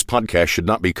 This podcast should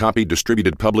not be copied,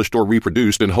 distributed, published, or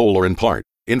reproduced in whole or in part.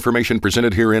 Information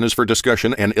presented herein is for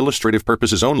discussion and illustrative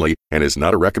purposes only and is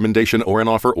not a recommendation or an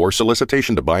offer or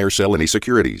solicitation to buy or sell any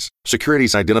securities.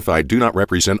 Securities identified do not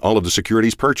represent all of the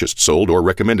securities purchased, sold, or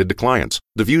recommended to clients.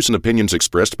 The views and opinions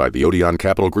expressed by the Odeon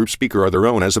Capital Group speaker are their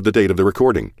own as of the date of the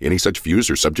recording. Any such views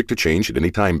are subject to change at any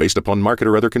time based upon market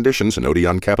or other conditions, and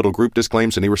Odeon Capital Group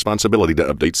disclaims any responsibility to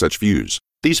update such views.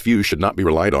 These views should not be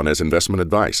relied on as investment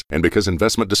advice, and because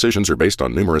investment decisions are based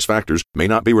on numerous factors, may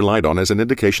not be relied on as an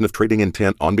indication of trading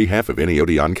intent on behalf of any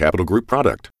Odeon Capital Group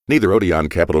product. Neither Odeon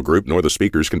Capital Group nor the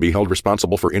speakers can be held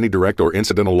responsible for any direct or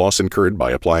incidental loss incurred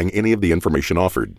by applying any of the information offered.